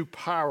name is too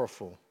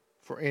powerful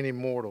for any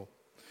mortal.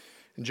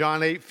 In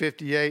John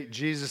 8:58,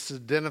 Jesus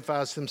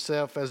identifies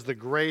himself as the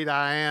great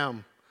I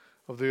am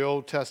of the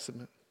Old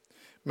Testament.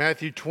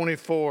 Matthew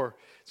 24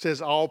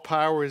 says, all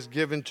power is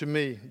given to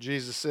me,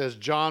 Jesus says.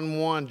 John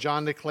 1,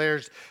 John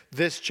declares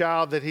this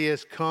child that he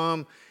has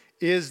come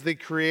is the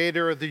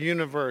creator of the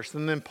universe.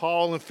 And then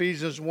Paul in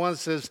Ephesians 1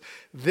 says,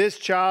 this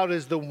child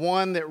is the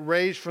one that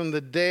raised from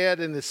the dead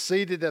and is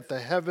seated at the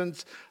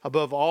heavens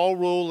above all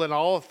rule and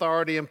all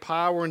authority and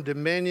power and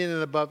dominion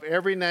and above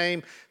every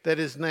name that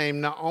is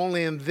named, not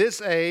only in this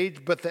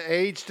age, but the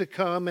age to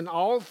come. And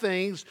all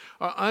things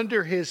are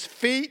under his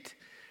feet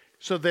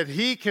so that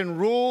he can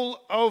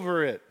rule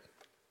over it.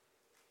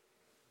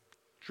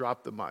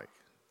 Drop the mic.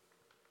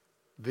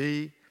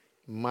 The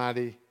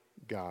mighty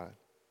God.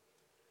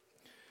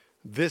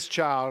 This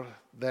child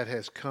that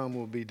has come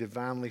will be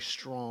divinely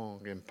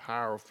strong and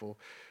powerful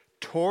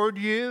toward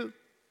you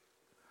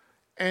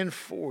and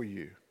for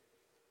you.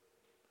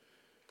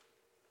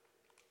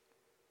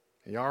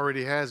 He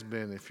already has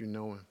been, if you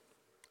know him,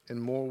 in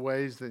more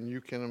ways than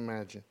you can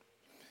imagine.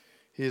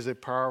 He is a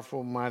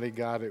powerful, mighty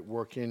God at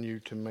work in you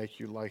to make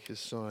you like his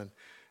son.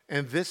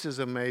 And this is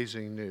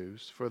amazing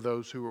news for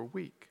those who are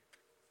weak.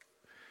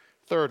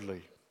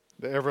 Thirdly,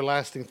 the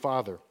everlasting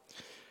Father.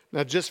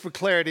 Now, just for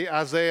clarity,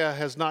 Isaiah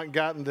has not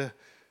gotten the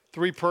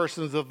three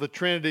persons of the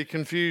Trinity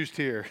confused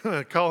here,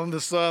 calling the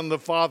Son the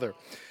Father.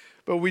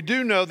 But we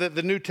do know that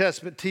the New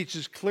Testament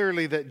teaches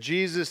clearly that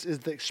Jesus is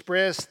the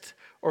expressed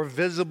or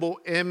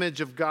visible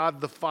image of God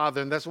the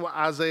Father, and that's what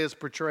Isaiah is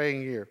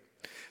portraying here.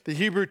 The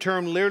Hebrew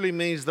term literally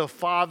means the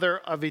Father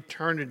of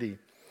eternity.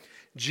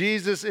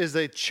 Jesus is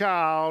a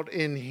child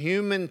in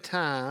human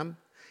time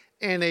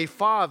and a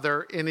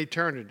father in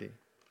eternity.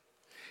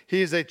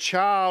 He is a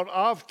child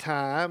of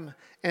time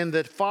and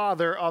the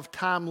father of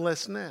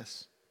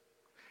timelessness.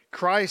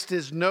 Christ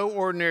is no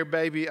ordinary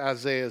baby,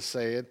 Isaiah is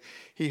saying.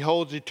 He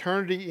holds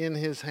eternity in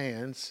his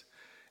hands.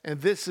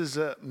 And this is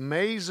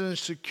amazing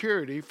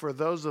security for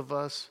those of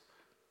us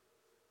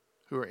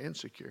who are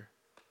insecure.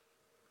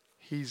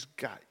 He's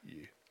got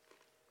you.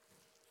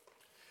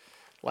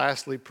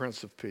 Lastly,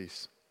 Prince of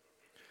Peace.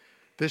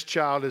 This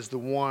child is the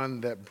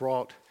one that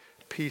brought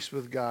peace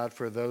with God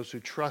for those who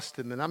trust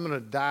him. And I'm going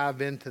to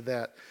dive into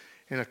that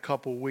in a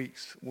couple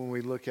weeks when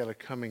we look at a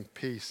coming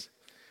peace.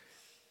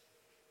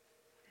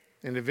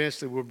 And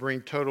eventually we'll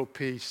bring total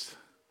peace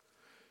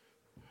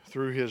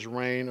through his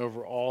reign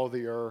over all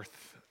the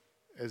earth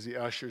as he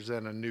ushers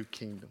in a new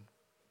kingdom.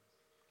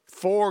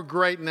 4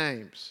 great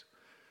names.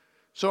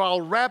 So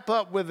I'll wrap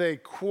up with a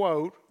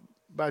quote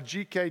by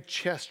G.K.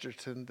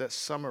 Chesterton that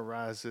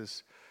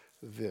summarizes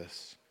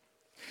this.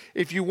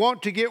 If you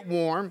want to get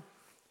warm,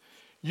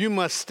 you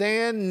must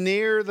stand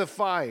near the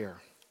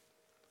fire.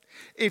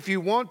 If you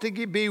want to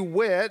be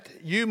wet,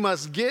 you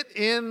must get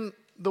in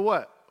the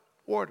what?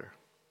 Water.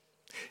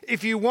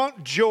 If you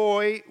want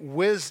joy,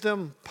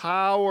 wisdom,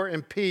 power,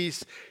 and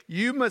peace,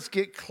 you must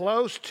get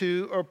close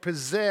to or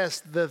possess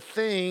the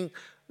thing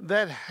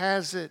that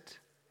has it.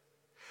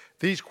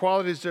 These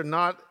qualities are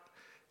not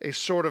a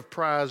sort of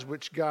prize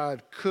which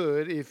God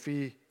could, if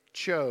he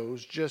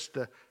chose, just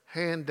to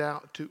hand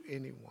out to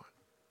anyone.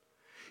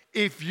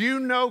 If you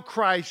know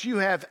Christ, you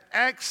have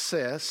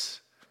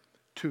access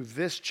to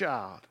this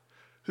child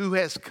who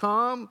has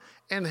come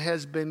and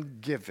has been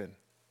given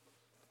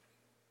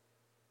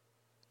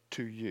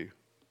to you.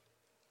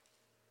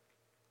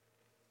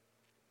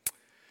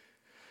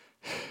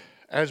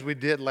 As we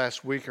did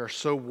last week, our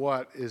so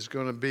what is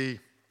going to be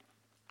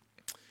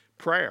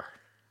prayer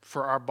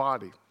for our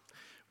body.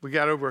 We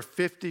got over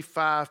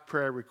 55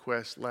 prayer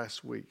requests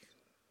last week.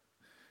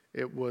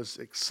 It was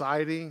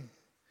exciting.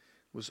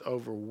 It was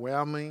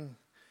overwhelming.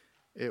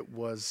 It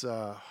was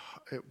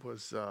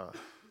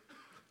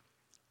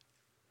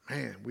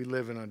man, we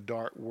live in a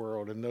dark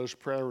world, and those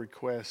prayer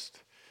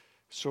requests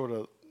sort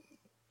of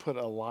put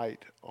a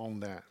light on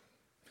that.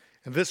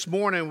 And this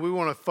morning, we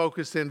want to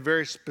focus in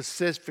very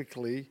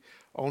specifically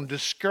on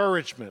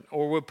discouragement,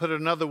 or we'll put it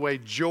another way,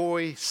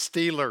 joy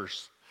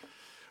stealers.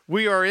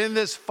 We are in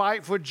this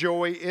fight for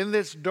joy in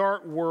this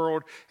dark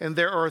world, and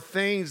there are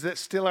things that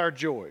steal our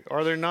joy,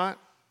 are there not?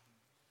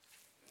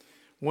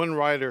 One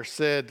writer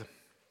said,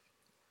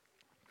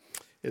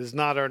 "It is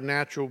not our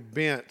natural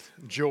bent,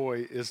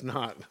 joy is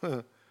not."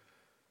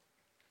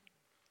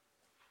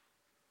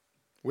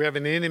 We have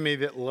an enemy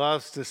that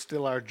loves to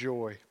steal our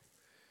joy.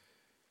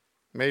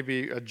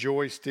 Maybe a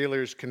joy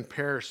stealer is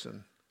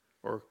comparison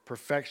or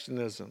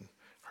perfectionism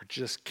or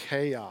just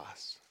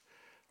chaos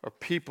or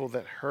people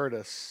that hurt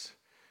us,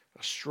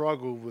 a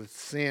struggle with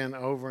sin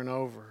over and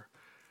over,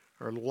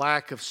 or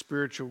lack of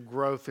spiritual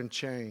growth and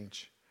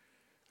change.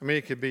 I mean,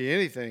 it could be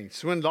anything.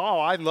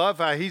 Swindoll, I love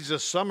how he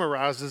just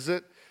summarizes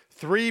it.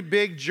 3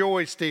 big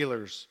joy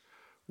stealers: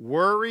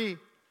 worry,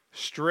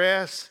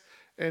 stress,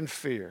 and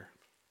fear.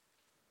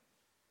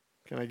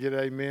 Can I get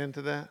amen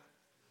to that?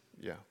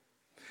 Yeah.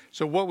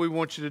 So what we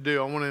want you to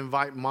do, I want to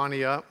invite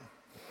Monty up.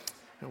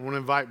 I want to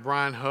invite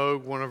Brian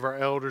Hogue, one of our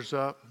elders,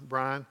 up.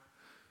 Brian.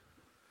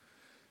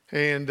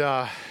 And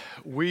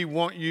we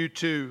want you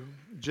to,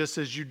 just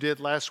as you did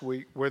last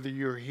week, whether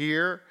you're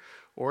here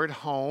or at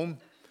home,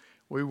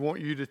 we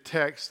want you to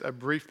text a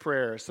brief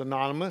prayer. It's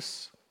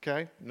anonymous,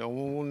 okay? No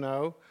one will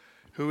know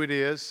who it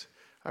is.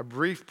 A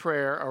brief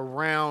prayer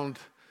around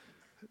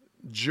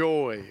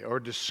joy or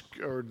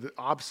the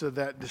opposite of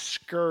that,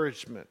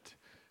 discouragement,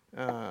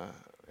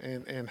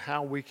 and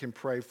how we can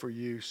pray for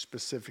you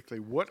specifically.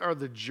 What are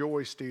the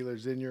joy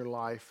stealers in your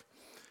life?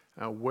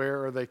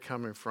 Where are they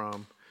coming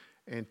from?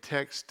 And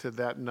text to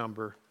that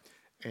number.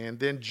 And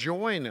then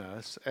join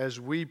us as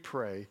we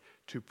pray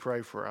to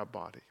pray for our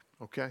body.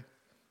 Okay?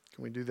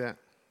 Can we do that?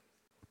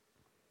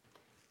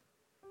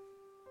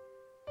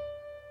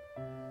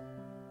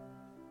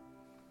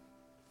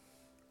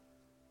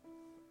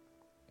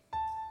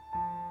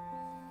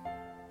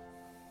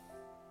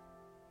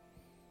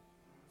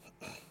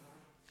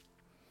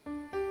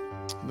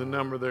 The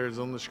number there is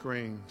on the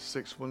screen,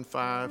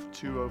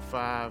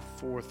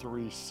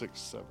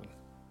 615-205-4367.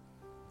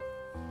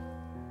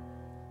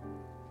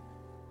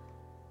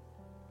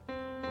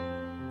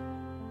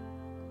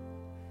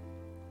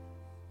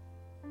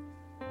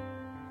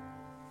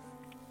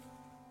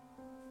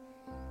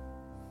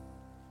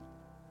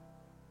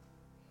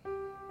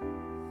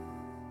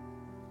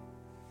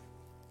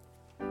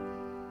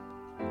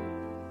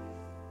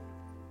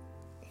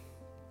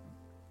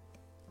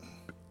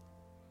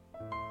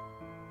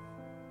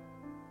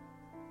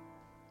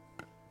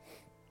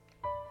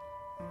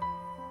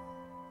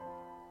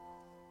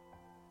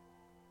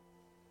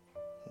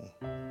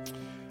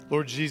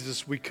 Lord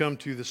Jesus, we come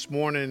to you this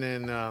morning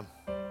and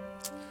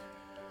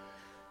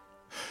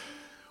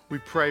we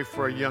pray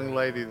for a young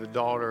lady, the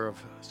daughter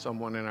of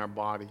someone in our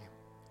body,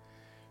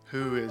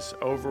 who is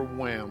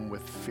overwhelmed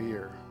with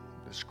fear,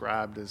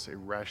 described as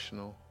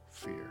irrational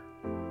fear.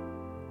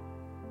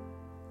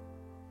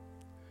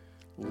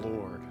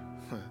 Lord,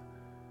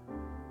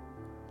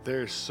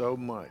 there's so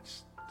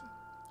much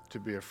to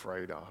be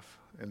afraid of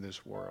in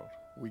this world.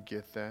 We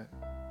get that.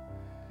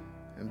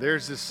 And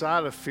there's this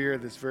side of fear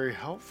that's very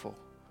helpful,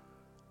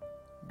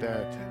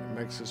 that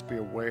makes us be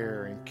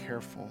aware and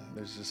careful.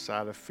 There's this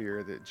side of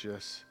fear that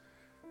just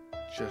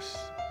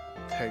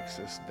takes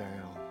us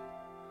down.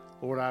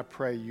 Lord, I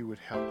pray you would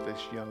help this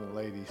young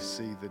lady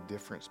see the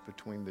difference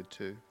between the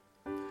two.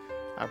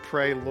 I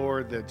pray,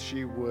 Lord, that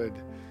she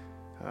would,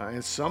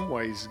 in some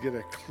ways, get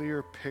a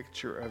clear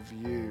picture of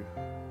you,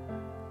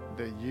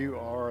 that you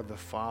are the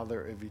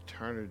Father of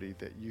eternity,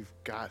 that you've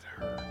got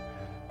her.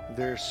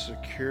 There's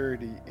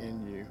security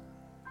in you.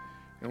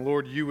 And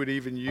Lord, you would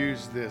even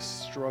use this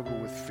struggle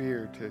with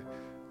fear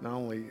not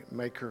only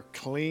make her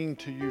cling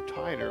to you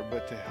tighter,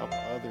 but to help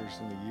others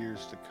in the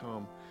years to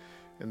come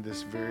in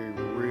this very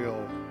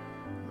real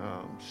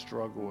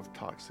struggle of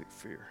toxic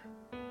fear.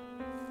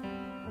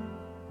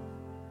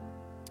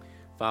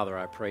 Father,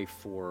 I pray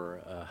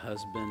for a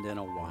husband and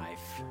a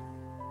wife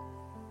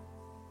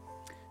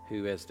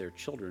who, as their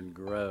children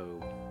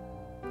grow,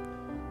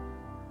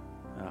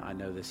 I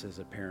know this as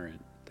a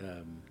parent,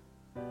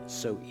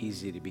 so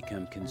easy to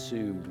become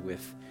consumed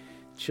with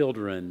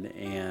children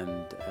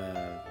and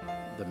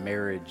the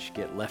marriage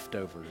get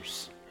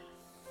leftovers.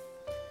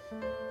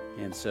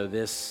 And so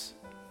this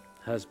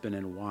husband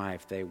and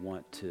wife, they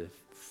want to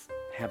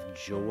have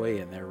joy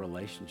in their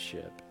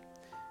relationship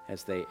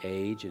as they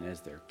age and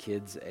as their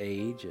kids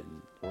age,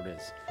 and Lord,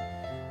 as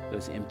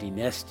those empty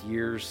nest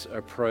years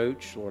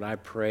approach, Lord, I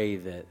pray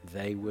that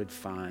they would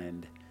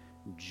find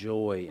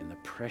joy in the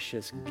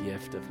precious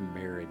gift of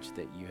marriage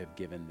that you have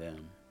given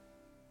them.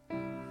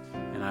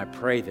 And I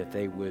pray that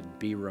they would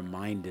be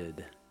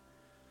reminded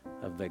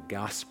of the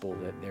gospel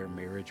that their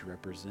marriage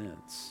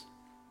represents,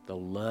 the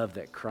love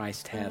that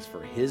Christ has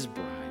for his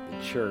bride,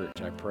 the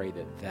church. I pray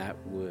that that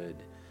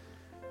would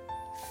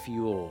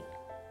fuel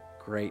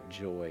great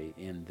joy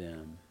in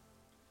them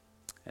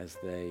as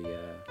they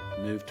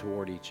move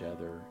toward each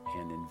other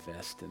and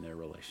invest in their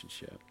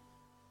relationship.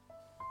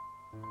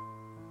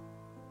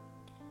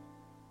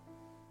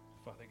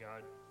 Father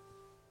God,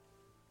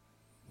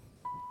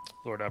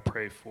 Lord, I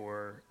pray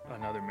for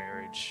another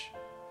marriage,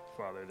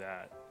 Father,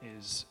 that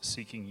is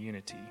seeking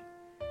unity.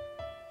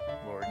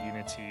 Lord,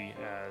 unity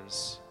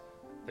as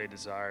they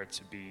desire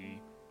to be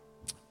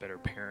better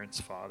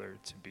parents, Father,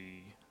 to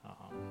be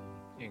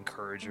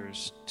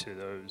encouragers to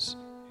those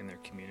in their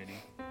community.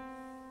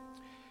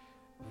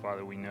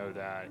 Father, we know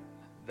that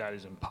that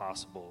is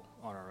impossible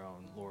on our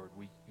own. Lord,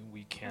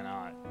 we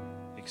cannot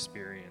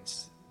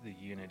experience the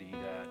unity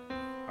that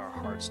our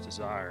hearts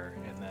desire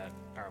and that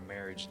our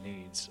marriage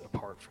needs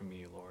apart from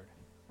you, Lord.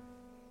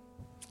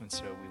 And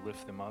so we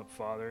lift them up,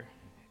 Father,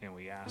 and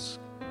we ask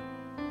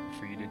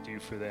for you to do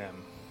for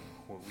them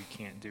what we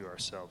can't do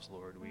ourselves,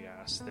 Lord. We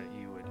ask that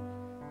you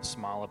would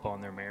smile upon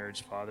their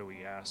marriage, Father.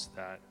 We ask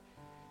that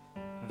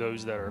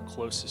those that are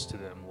closest to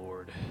them,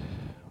 Lord,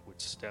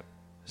 would step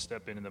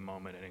into the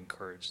moment and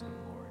encourage them,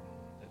 Lord,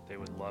 that they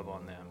would love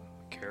on them,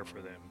 care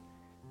for them,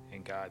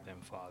 and guide them,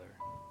 Father.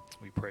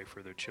 We pray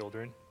for their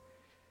children,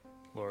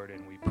 Lord,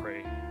 and we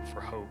pray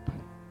for hope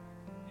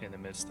in the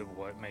midst of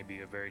what may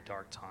be a very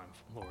dark time.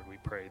 Lord, we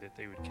pray that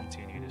they would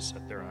continue to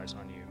set their eyes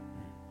on you.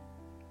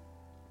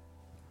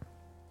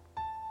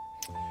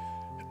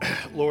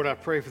 Lord, I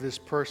pray for this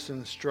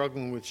person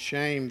struggling with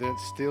shame that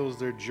steals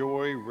their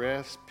joy,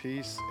 rest,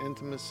 peace,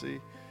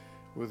 intimacy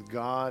with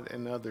God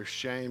and others.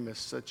 Shame is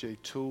such a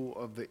tool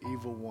of the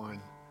evil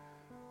one.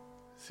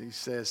 He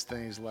says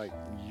things like,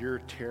 "You're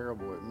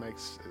terrible." It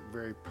makes it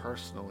very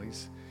personal.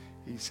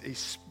 He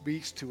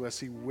speaks to us.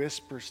 He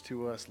whispers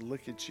to us,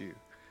 "Look at you.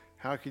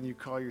 How can you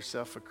call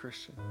yourself a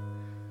Christian?"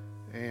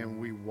 And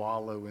we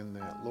wallow in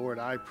that. Lord,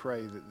 I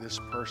pray that this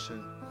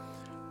person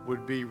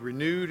would be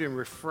renewed and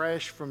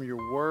refreshed from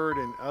your word,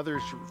 and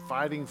others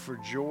fighting for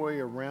joy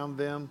around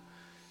them,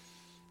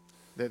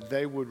 that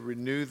they would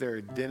renew their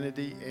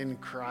identity in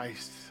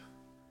Christ,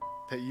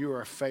 that you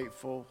are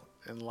faithful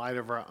in light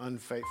of our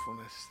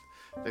unfaithfulness,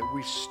 that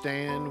we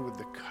stand with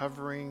the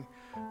covering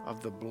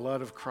of the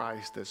blood of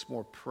Christ that's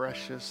more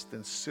precious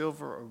than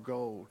silver or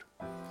gold.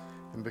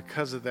 And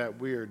because of that,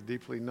 we are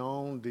deeply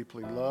known,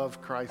 deeply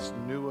loved. Christ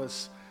knew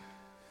us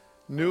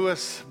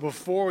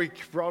before he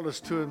brought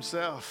us to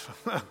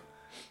himself. And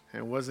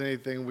it wasn't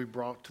anything we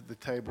brought to the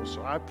table.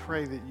 So I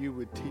pray that you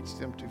would teach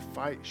them to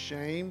fight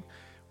shame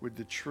with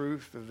the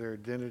truth of their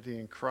identity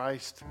in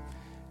Christ,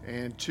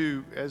 and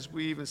to, as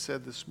we even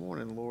said this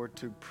morning, Lord,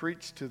 to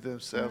preach to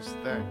themselves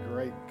that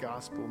great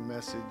gospel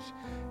message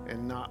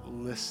and not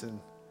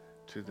listen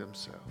to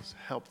themselves.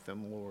 Help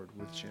them, Lord,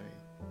 with shame.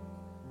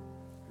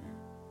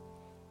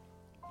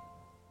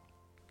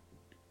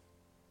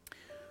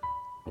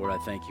 Lord, I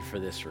thank you for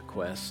this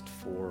request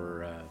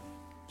for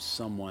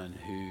someone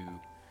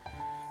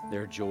who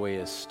their joy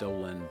is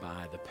stolen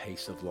by the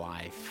pace of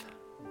life,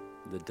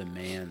 the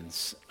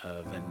demands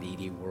of a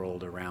needy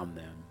world around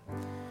them,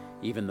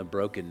 even the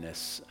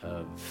brokenness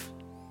of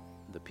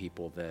the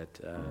people that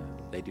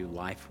they do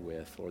life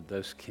with. Lord,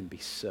 those can be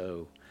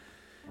so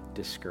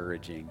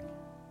discouraging.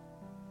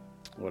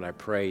 Lord, I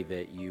pray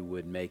that you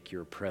would make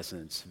your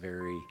presence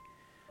very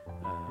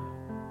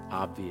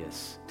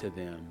obvious to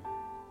them.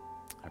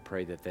 I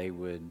pray that they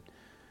would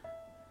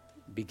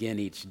begin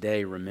each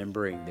day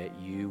remembering that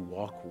you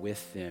walk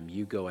with them,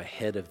 you go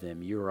ahead of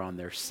them, you are on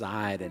their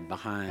side and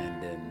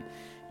behind, and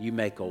you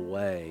make a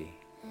way.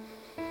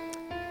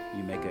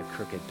 You make a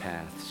crooked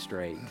path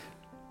straight.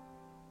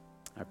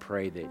 I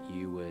pray that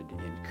you would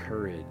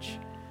encourage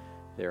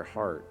their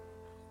heart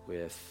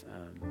with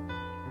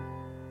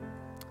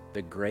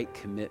the great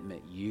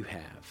commitment you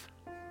have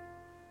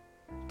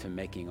to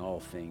making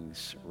all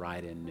things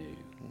right and new.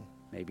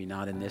 Maybe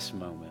not in this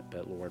moment,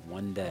 but Lord,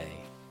 one day,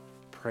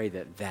 pray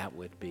that that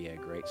would be a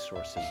great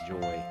source of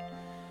joy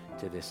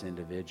to this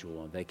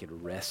individual, and they could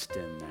rest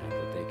in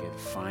that they could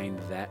find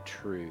that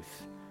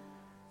truth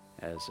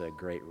as a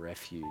great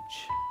refuge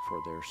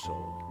for their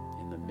soul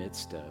in the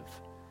midst of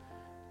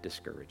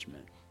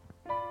discouragement.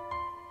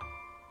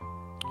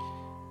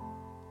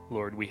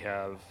 Lord, we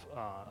have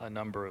a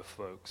number of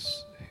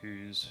folks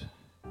whose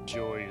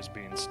joy is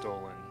being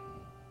stolen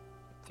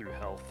through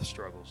health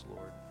struggles,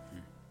 Lord.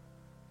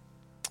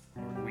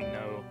 Lord, we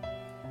know,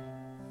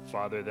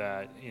 Father,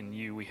 that in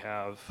you we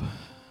have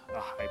a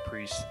high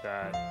priest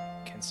that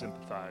can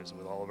sympathize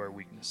with all of our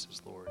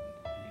weaknesses, Lord.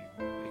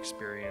 You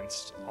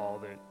experienced all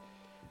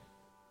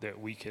that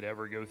we could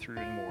ever go through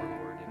and more,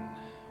 Lord. And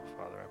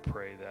Father, I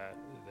pray that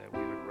we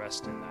would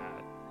rest in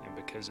that, and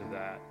because of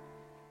that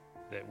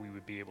we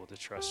would be able to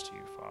trust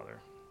you,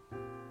 Father.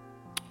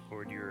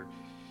 Lord,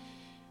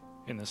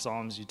 in the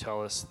Psalms you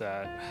tell us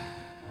that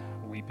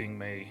weeping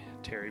may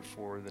tarry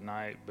for the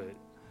night, but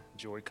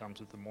joy comes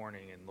with the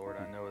morning. And Lord,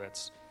 I know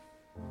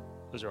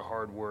those are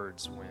hard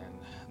words when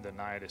the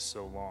night is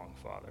so long,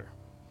 Father.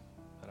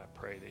 But I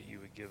pray that you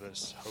would give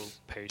us hope,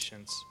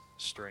 patience,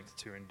 strength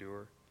to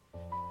endure.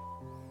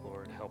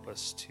 Lord, help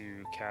us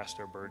to cast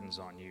our burdens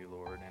on you,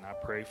 Lord. And I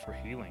pray for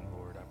healing,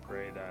 Lord. I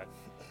pray that,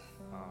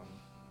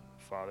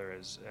 Father,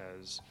 as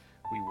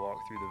we walk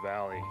through the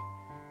valley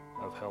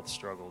of health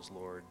struggles,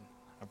 Lord,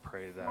 I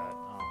pray that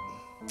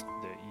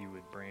you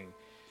would bring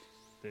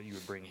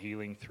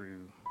healing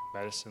through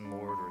medicine,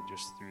 Lord, or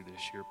just through the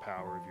sheer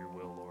power of your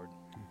will, Lord.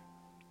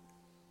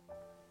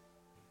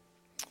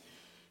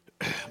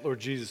 Lord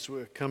Jesus,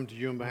 we come to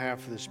you on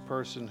behalf of this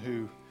person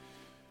who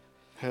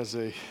has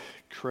a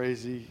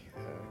crazy,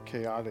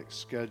 chaotic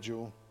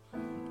schedule,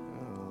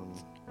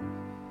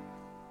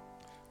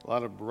 a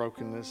lot of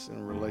brokenness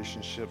in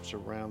relationships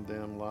around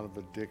them, a lot of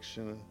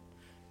addiction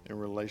in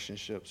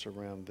relationships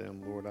around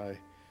them. Lord,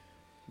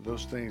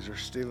 those things are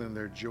stealing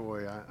their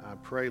joy. I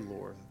pray,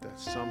 Lord, that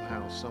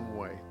somehow, some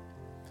way,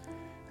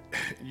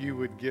 you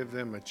would give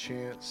them a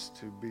chance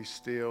to be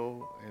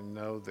still and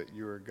know that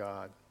you are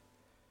God,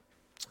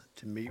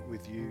 to meet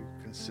with you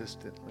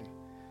consistently,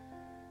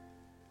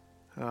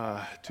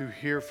 to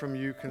hear from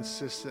you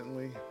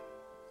consistently.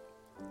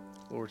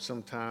 Lord,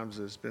 sometimes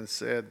it's been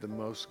said the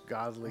most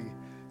godly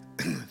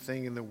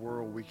thing in the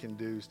world we can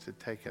do is to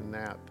take a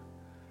nap.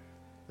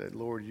 That,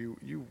 Lord,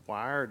 you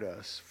wired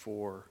us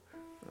for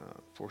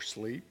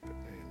sleep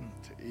and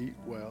to eat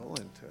well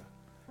and to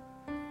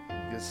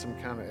get some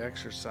kind of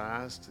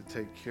exercise, to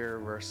take care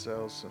of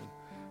ourselves. And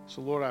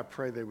so, Lord, I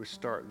pray they would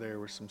start there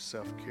with some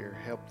self-care.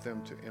 Help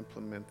them to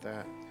implement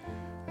that.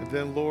 And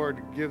then,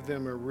 Lord, give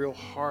them a real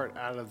heart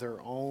out of their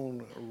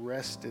own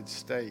rested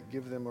state.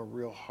 Give them a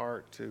real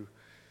heart to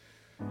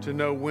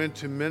know when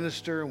to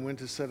minister and when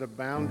to set a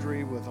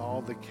boundary with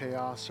all the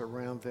chaos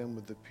around them,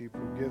 with the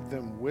people. Give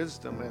them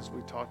wisdom, as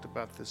we talked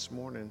about this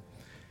morning,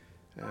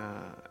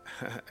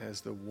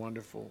 as the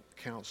wonderful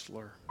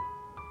counselor.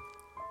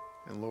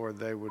 And Lord,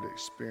 they would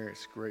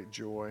experience great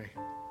joy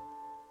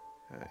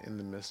in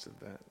the midst of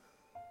that.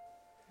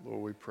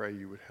 Lord, we pray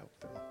you would help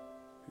them.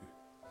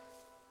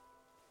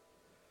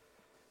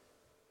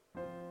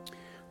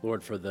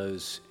 Lord, for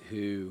those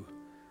who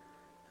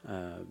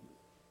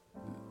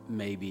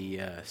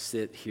maybe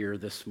sit here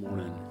this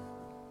morning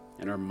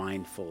and are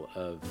mindful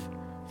of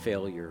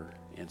failure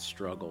and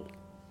struggle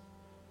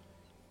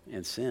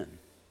and sin,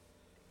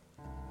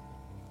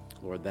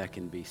 Lord, that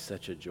can be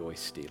such a joy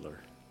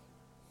stealer.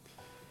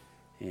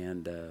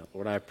 And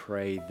Lord, I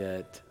pray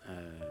that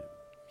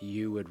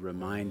you would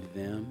remind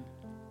them,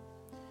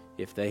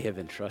 if they have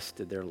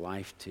entrusted their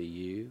life to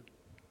you,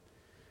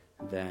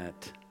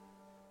 that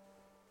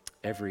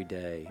every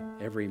day,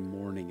 every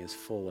morning is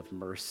full of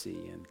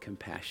mercy and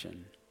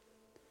compassion.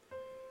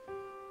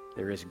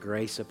 There is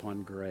grace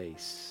upon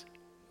grace.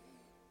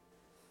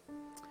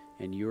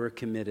 And you are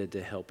committed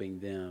to helping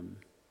them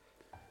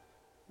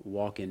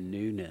walk in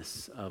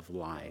newness of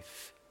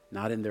life,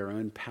 not in their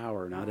own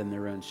power, not in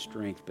their own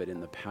strength, but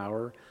in the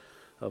power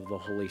of the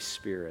Holy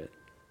Spirit.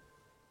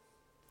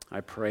 I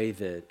pray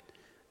that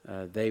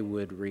they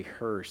would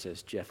rehearse,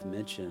 as Jeff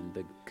mentioned,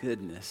 the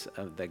goodness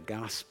of the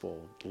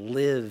gospel,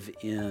 live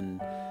in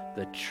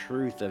the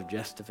truth of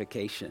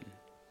justification,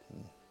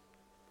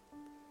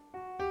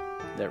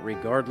 that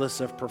regardless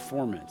of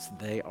performance,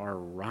 they are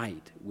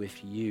right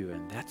with you,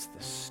 and that's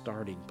the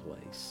starting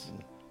place.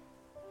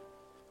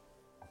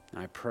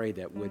 I pray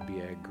that would be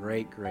a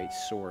great, great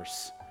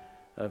source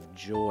of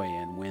joy,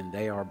 and when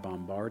they are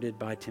bombarded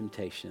by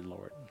temptation,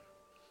 Lord,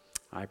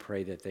 I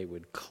pray that they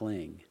would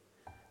cling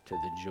to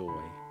the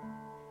joy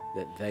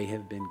that they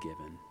have been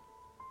given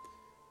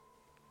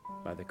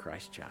by the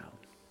Christ child.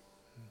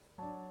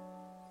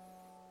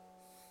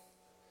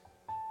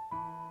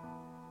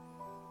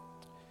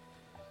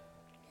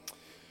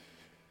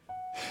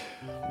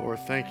 Lord,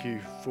 thank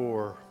you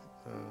for,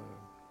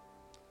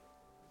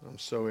 I'm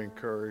so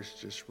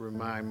encouraged. Just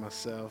remind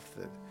myself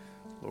that,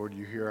 Lord,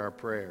 you hear our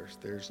prayers.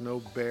 There's no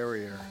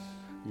barrier,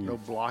 no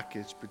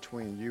blockage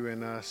between you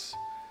and us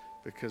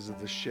because of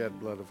the shed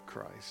blood of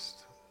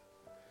Christ.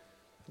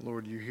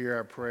 Lord, you hear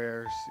our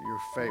prayers. You're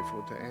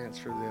faithful to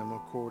answer them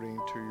according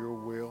to your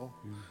will,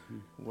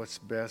 what's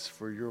best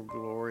for your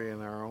glory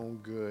and our own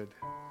good.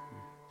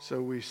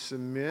 So we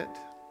submit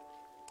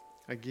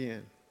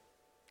again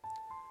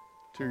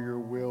to your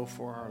will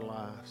for our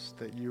lives,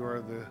 that you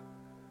are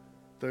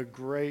the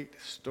great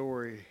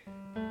story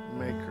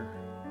maker.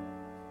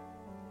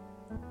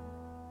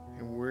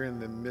 And we're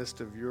in the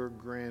midst of your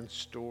grand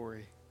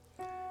story.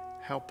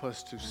 Help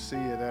us to see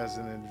it as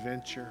an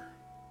adventure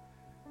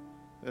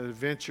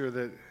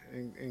that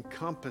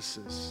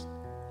encompasses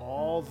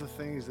all the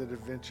things that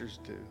adventures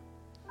do.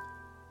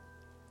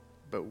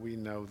 But we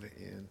know the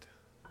end.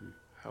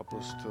 Help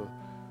us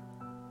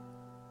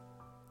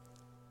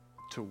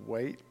to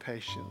wait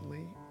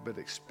patiently but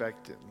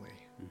expectantly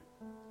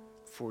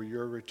for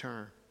your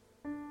return.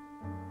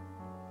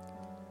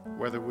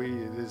 Whether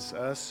it is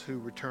us who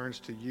returns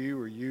to you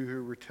or you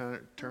who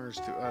returns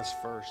to us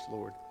first,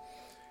 Lord.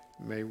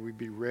 May we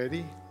be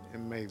ready,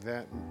 and may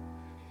that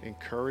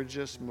encourage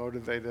us,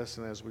 motivate us,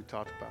 and as we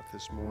talked about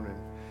this morning,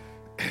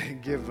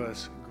 give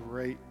us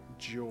great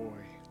joy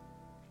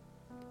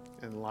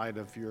in light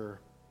of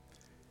your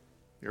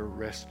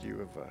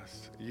rescue of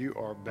us. You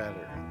are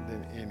better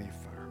than any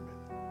fireman.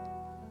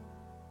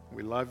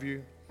 We love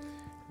you.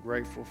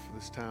 Grateful for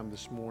this time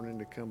this morning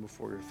to come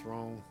before your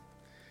throne.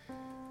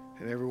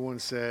 And everyone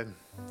said,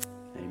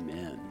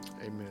 Amen.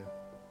 Amen.